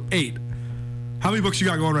 1 or 8. How many books you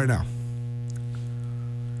got going right now?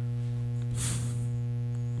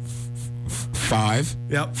 5.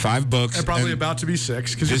 Yep. 5 books. And probably about to be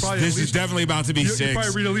 6. Because this is definitely about to be 6. You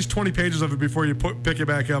probably read at least 20 pages of it before you pick it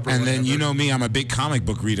back up. And then you know me, I'm a big comic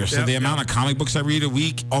book reader. So the amount of comic books I read a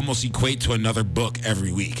week almost equate to another book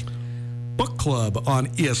every week. Book Club on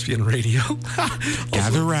ESPN Radio.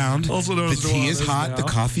 Gather around. Also known the tea is hot. Now. The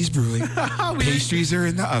coffee's brewing. Pastries are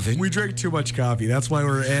in the oven. We drink too much coffee. That's why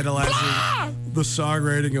we're analyzing the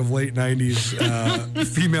songwriting of late 90s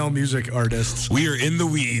female music artists. We are in the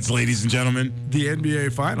weeds, ladies and gentlemen. The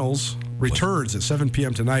NBA Finals returns at 7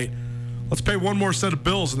 p.m. tonight. Let's pay one more set of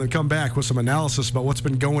bills and then come back with some analysis about what's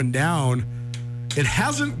been going down. It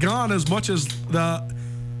hasn't gone as much as the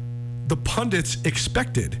pundits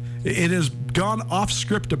expected. It has gone off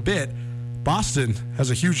script a bit. Boston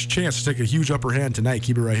has a huge chance to take a huge upper hand tonight.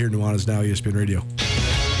 Keep it right here. Nuanez Now, ESPN Radio.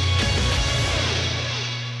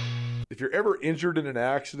 If you're ever injured in an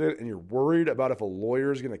accident and you're worried about if a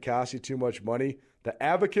lawyer is going to cost you too much money, the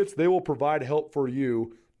Advocates, they will provide help for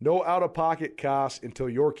you. No out-of-pocket costs until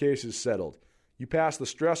your case is settled. You pass the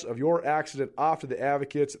stress of your accident off to the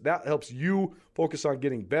Advocates. That helps you focus on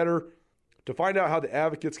getting better. To find out how the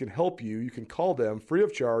Advocates can help you, you can call them free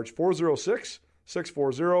of charge,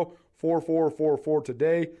 406-640-4444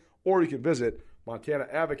 today, or you can visit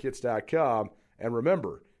MontanaAdvocates.com. And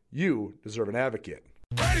remember, you deserve an advocate.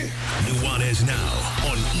 Nuanez Now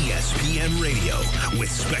on ESPN Radio with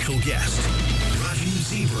special guest Raju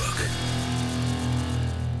Seabrook.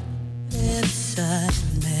 Inside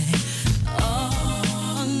me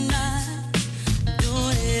all night.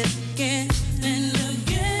 again and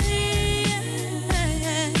again.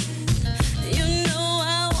 You know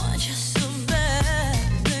I want you so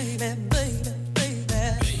bad, baby, baby, baby.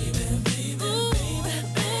 Ooh, baby,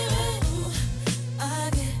 ooh, I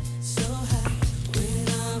get so high when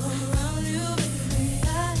I'm around you,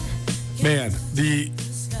 baby. Man, the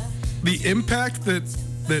impact that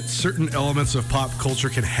certain elements of pop culture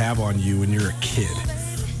can have on you when you're a kid.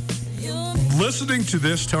 Listening to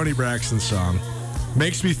this Toni Braxton song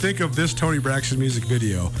makes me think of this Toni Braxton music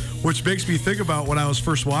video, which makes me think about when I was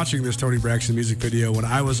first watching this Toni Braxton music video when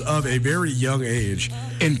I was of a very young age.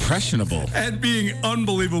 Impressionable. And being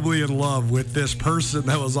unbelievably in love with this person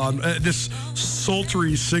that was on, this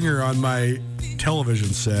sultry singer on my television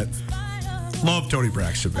set. Love Toni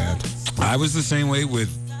Braxton, man. I was the same way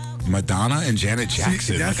with Madonna and Janet Jackson.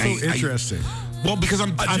 See, that's interesting. Well, because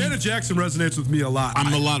Janet Jackson resonates with me a lot.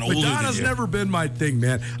 I'm a lot older Madonna's than you. never been my thing,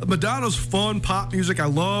 man. Madonna's fun pop music. I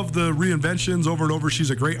love the reinventions over and over. She's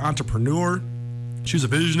a great entrepreneur. She's a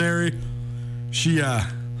visionary. She,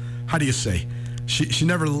 how do you say? She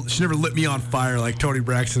never lit me on fire like Toni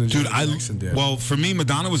Braxton and Janet Jackson did. Well, for me,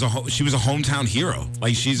 Madonna was she was a hometown hero.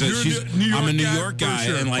 Like I'm a New York guy,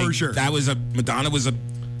 sure, and like Madonna was a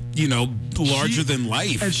larger than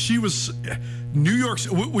life. And she was New York.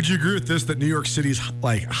 Would you agree with this? That New York City's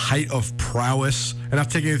like height of prowess, and not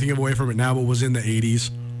taking anything away from it now, but was in the 80s.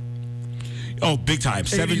 Oh, big time.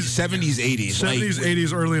 70s, 80s. 70s,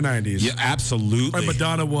 80s, early 90s. Yeah, absolutely. And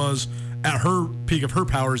Madonna was at her peak of her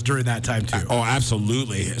powers during that time, too. Oh,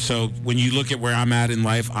 absolutely. So when you look at where I'm at in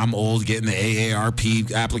life, I'm old, getting the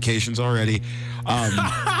AARP applications already.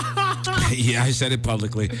 Yeah, I said it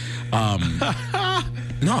publicly.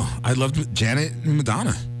 No, I loved Janet and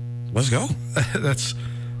Madonna. Let's go. That's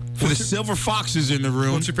for the Silver Foxes in the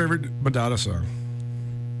room. What's your favorite Madonna song?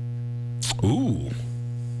 Ooh.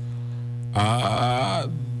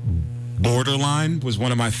 Borderline was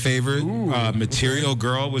one of my favorite. Material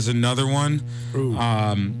Girl was another one.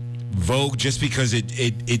 Vogue, just because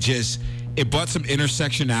it brought some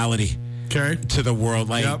intersectionality to the world.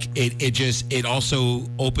 Like it also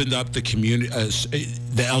opened up the community,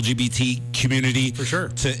 the LGBT community for sure.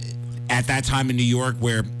 At that time in New York,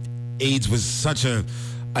 where AIDS was such a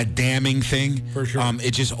damning thing. For sure.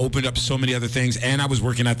 It just opened up so many other things. And I was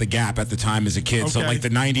working at the Gap at the time as a kid. So like the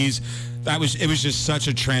 90s, it was just such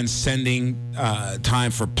a transcending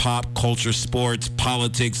time for pop culture, sports,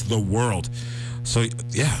 politics, the world. So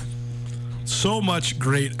yeah. So much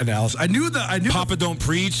great analysis. I knew Papa Don't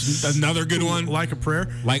Preach, another good one. Like a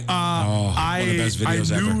Prayer. One of the best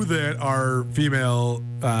videos I knew that our female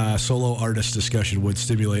solo artist discussion would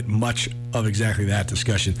stimulate much of exactly that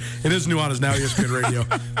discussion. It is Nuanez Now, ESPN Radio.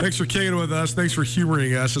 Thanks for kicking it with us. Thanks for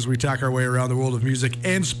humoring us as we talk our way around the world of music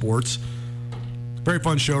and sports. Very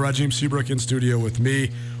fun show. Rajim Seabrook in studio with me.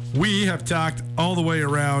 We have talked all the way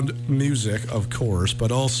around music, of course,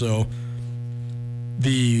 but also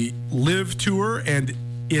the Live Tour and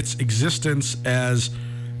its existence as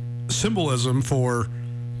symbolism for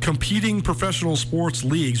competing professional sports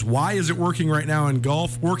leagues. Why is it working right now in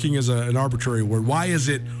golf? Working is an arbitrary word. Why is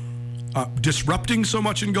it disrupting so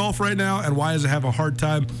much in golf right now, and why does it have a hard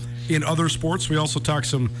time in other sports? We also talked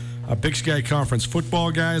some Big Sky Conference football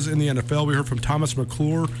guys in the NFL. We heard from Thomas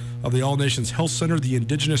McClure of the All Nations Health Center, the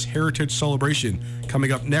Indigenous Heritage Celebration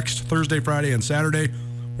coming up next Thursday, Friday, and Saturday.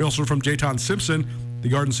 We also heard from Jayton Simpson, the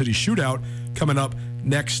Garden City Shootout, coming up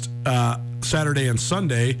next Saturday and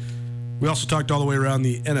Sunday. We also talked all the way around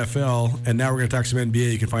the NFL, and now we're going to talk some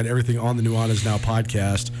NBA. You can find everything on the Nuanez Now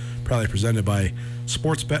podcast, proudly presented by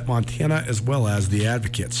Sportsbet Montana as well as The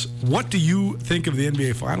Advocates. What do you think of the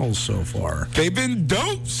NBA Finals so far? They've been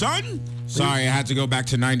dope, son. Sorry, I had to go back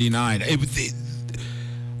to 99.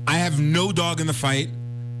 I have no dog in the fight.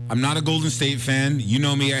 I'm not a Golden State fan. You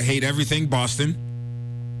know me, I hate everything Boston.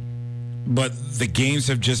 But the games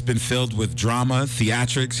have just been filled with drama,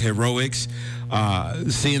 theatrics, heroics,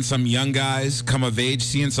 seeing some young guys come of age,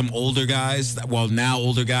 seeing some older guys, now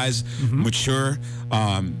older guys mature.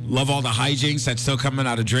 Love all the hijinks that's still coming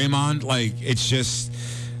out of Draymond. Like,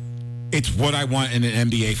 it's what I want in an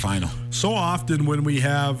NBA final. So often when we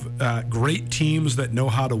have great teams that know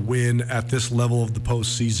how to win at this level of the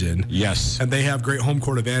postseason, yes, and they have great home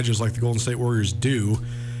court advantages like the Golden State Warriors do,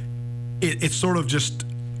 it's sort of just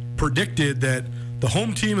predicted that the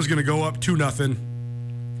home team is going to go up 2-0.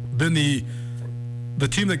 Then the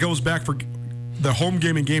team that goes back for the home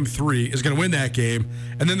game in Game 3 is going to win that game,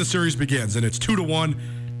 and then the series begins, and it's 2-1,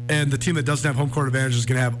 and the team that doesn't have home court advantage is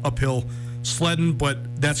going to have uphill sledding,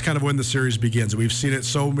 but that's kind of when the series begins. And we've seen it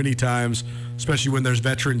so many times, especially when there's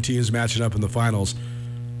veteran teams matching up in the finals.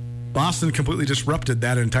 Boston completely disrupted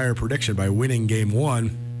that entire prediction by winning Game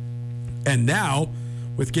 1. And now,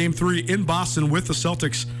 with Game 3 in Boston with the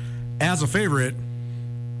Celtics as a favorite,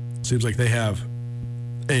 seems like they have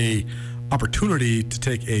a opportunity to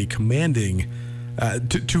take a commanding,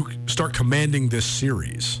 to start commanding this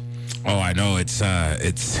series. Oh, I know. It's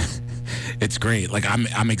great. Like,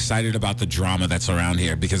 I'm excited about the drama that's around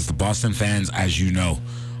here because the Boston fans, as you know,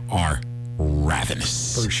 are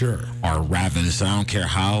ravenous. For sure. Are ravenous. I don't care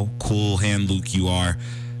how cool hand Luke you are.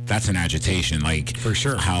 That's an agitation, like for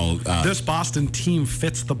sure. How this Boston team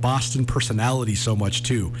fits the Boston personality so much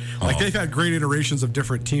too. Like they've had great iterations of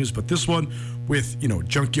different teams, but this one with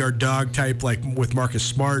junkyard dog type, like with Marcus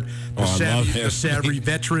Smart, the savvy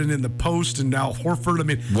veteran in the post, and now Horford. I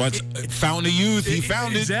mean, fountain of youth? He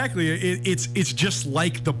found it exactly. It's just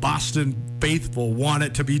like the Boston faithful want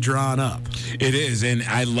it to be drawn up. It is, and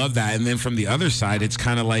I love that. And then from the other side, it's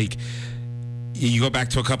kind of like. You go back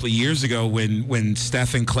to a couple of years ago when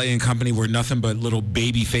Steph and Clay and company were nothing but little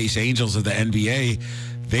baby face angels of the NBA.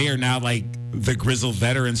 They are now like the grizzled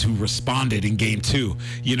veterans who responded in Game 2.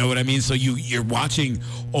 You know what I mean? So you're watching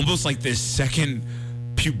almost like this second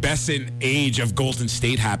pubescent age of Golden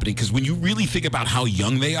State happening. Because when you really think about how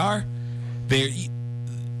young they are,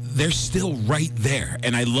 they're still right there.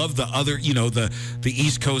 And I love the other, the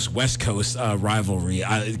East Coast, West Coast rivalry,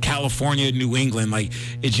 California, New England. Like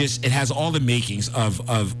it has all the makings of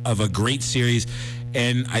a great series.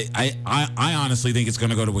 And I honestly think it's going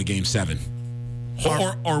to go to a Game 7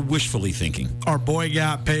 or wishfully thinking. Our boy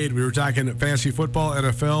got paid. We were talking fantasy football,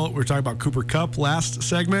 NFL. We were talking about Cooper Kupp last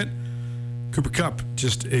segment. Cooper Kupp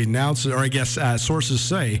just announced, or I guess sources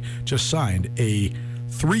say, just signed a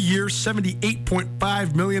 3-year,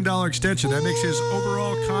 $78.5 million extension. That makes his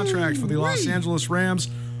overall contract for the Los Angeles Rams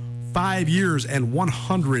 5 years and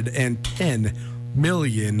 $110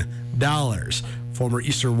 million. Former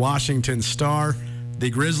Eastern Washington star, the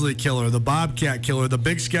Grizzly Killer, the Bobcat Killer, the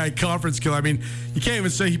Big Sky Conference Killer. I mean, you can't even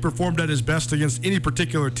say he performed at his best against any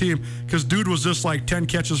particular team because dude was just like 10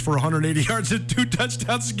 catches for 180 yards and 2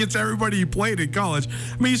 touchdowns against everybody he played in college.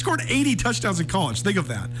 I mean, he scored 80 touchdowns in college. Think of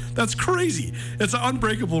that. That's crazy. It's an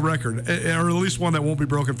unbreakable record, or at least one that won't be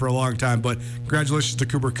broken for a long time. But congratulations to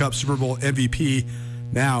Cooper Kupp, Super Bowl MVP,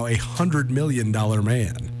 now a $100 million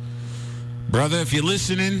man. Brother, if you're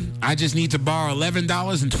listening, I just need to borrow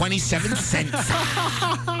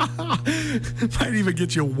 $11.27. Might even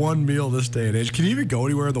get you one meal this day and age. Can you even go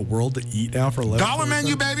anywhere in the world to eat now for $11? Dollar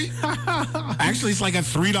menu, baby. Actually, it's like a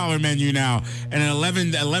 $3 menu now. And at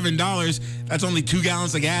 $11, that's only 2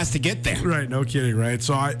 gallons of gas to get there. Right, no kidding, right?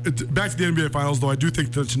 So back to the NBA Finals, though, I do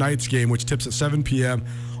think that tonight's game, which tips at 7 p.m.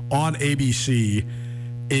 on ABC,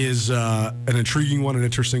 is an intriguing one, an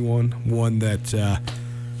interesting one that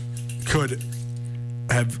could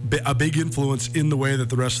have a big influence in the way that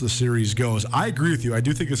the rest of the series goes. I agree with you. I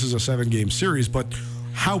do think this is a 7-game series, but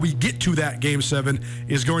how we get to that Game 7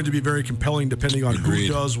 is going to be very compelling depending on who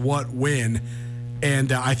does what when.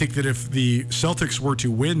 And I think that if the Celtics were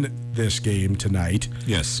to win this game tonight,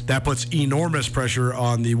 yes, that puts enormous pressure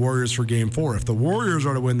on the Warriors for Game 4. If the Warriors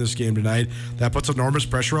are to win this game tonight, that puts enormous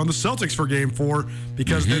pressure on the Celtics for Game 4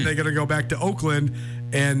 because then they're going to go back to Oakland,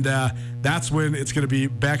 and that's when it's going to be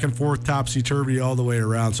back and forth, topsy-turvy all the way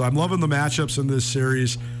around. So I'm loving the matchups in this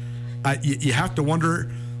series. You have to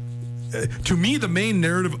wonder. To me, the main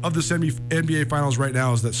narrative of this NBA Finals right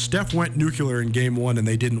now is that Steph went nuclear in Game 1 and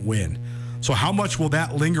they didn't win. So how much will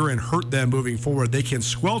that linger and hurt them moving forward? They can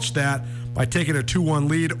squelch that by taking a 2-1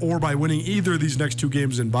 lead or by winning either of these next 2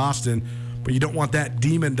 games in Boston. But you don't want that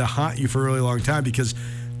demon to haunt you for a really long time because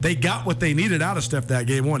they got what they needed out of Steph that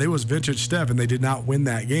Game 1. It was vintage Steph, and they did not win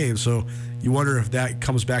that game. So you wonder if that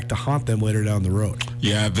comes back to haunt them later down the road.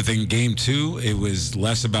 Yeah, but then Game 2, it was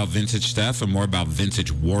less about vintage Steph and more about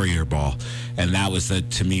vintage Warrior ball. And that was,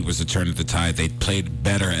 to me, was the turn of the tide. They played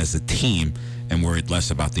better as a team and worried less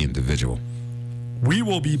about the individual. We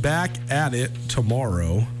will be back at it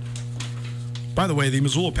tomorrow. By the way, the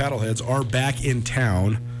Missoula Paddleheads are back in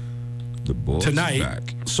town tonight.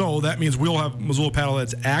 Back. So that means we'll have Missoula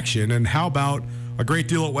Paddleheads action. And how about a great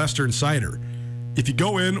deal at Western Cider? If you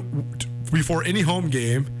go in before any home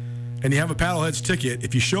game and you have a Paddleheads ticket,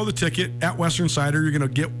 if you show the ticket at Western Cider, you're going to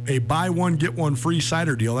get a buy one, get one free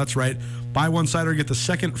cider deal. That's right. Buy one cider, get the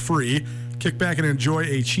second free. Kick back and enjoy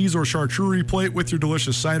a cheese or charcuterie plate with your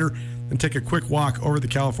delicious cider. And take a quick walk over the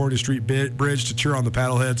California Street Bridge to cheer on the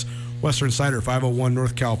Paddleheads. Western Cider, 501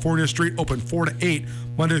 North California Street, open 4 to 8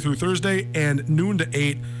 Monday through Thursday and noon to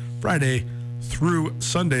 8 Friday through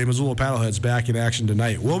Sunday. Missoula Paddleheads back in action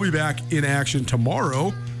tonight. We'll be back in action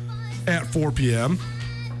tomorrow at 4 p.m.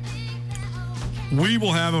 We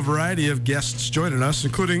will have a variety of guests joining us,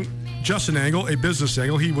 including Justin Angle, a business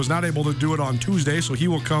angle. He was not able to do it on Tuesday, so he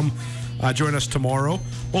will come join us tomorrow.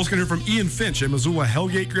 We're also going to hear from Ian Finch, a Missoula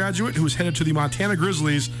Hellgate graduate who's headed to the Montana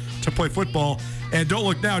Grizzlies to play football. And don't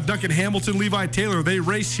look now, Duncan Hamilton, Levi Taylor, they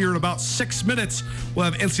race here in about 6 minutes. We'll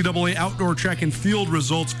have NCAA outdoor track and field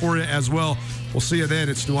results for you as well. We'll see you then.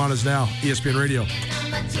 It's Nuanez Now, ESPN Radio.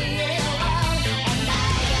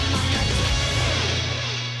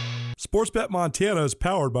 Sportsbet Montana is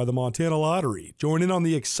powered by the Montana Lottery. Join in on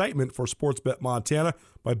the excitement for Sportsbet Montana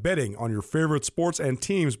by betting on your favorite sports and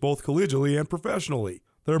teams both collegially and professionally.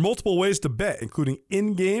 There are multiple ways to bet, including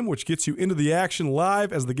in-game, which gets you into the action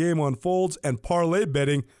live as the game unfolds, and parlay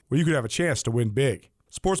betting, where you could have a chance to win big.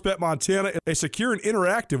 Sportsbet Montana is a secure and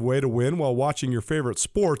interactive way to win while watching your favorite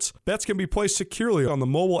sports. Bets can be placed securely on the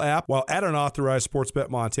mobile app while at an authorized Sportsbet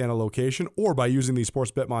Montana location or by using the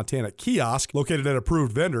Sportsbet Montana kiosk located at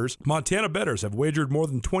approved vendors. Montana bettors have wagered more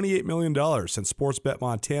than $28 million since Sportsbet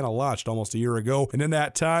Montana launched almost a year ago, and in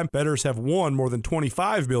that time, bettors have won more than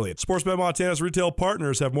 $25 million. Sportsbet Montana's retail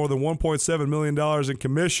partners have more than $1.7 million in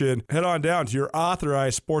commission. Head on down to your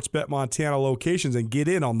authorized Sportsbet Montana locations and get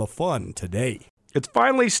in on the fun today. It's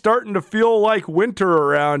finally starting to feel like winter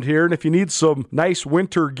around here, and if you need some nice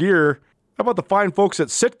winter gear, how about the fine folks at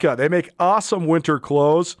Sitka? They make awesome winter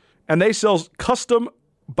clothes, and they sell custom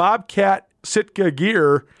Bobcat Sitka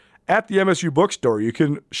gear at the MSU Bookstore. You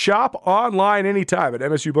can shop online anytime at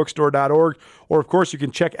msubookstore.org, or of course you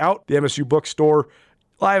can check out the MSU Bookstore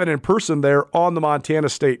live and in person there on the Montana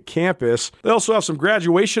State campus. They also have some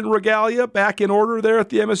graduation regalia back in order there at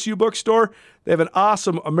the MSU Bookstore. They have an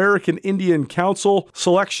awesome American Indian Council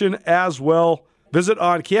selection as well. Visit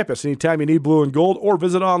on campus anytime you need blue and gold, or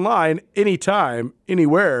visit online anytime,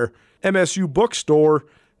 anywhere,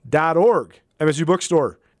 msubookstore.org. MSU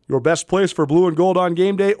Bookstore, your best place for blue and gold on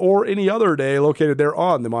game day or any other day, located there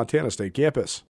on the Montana State campus.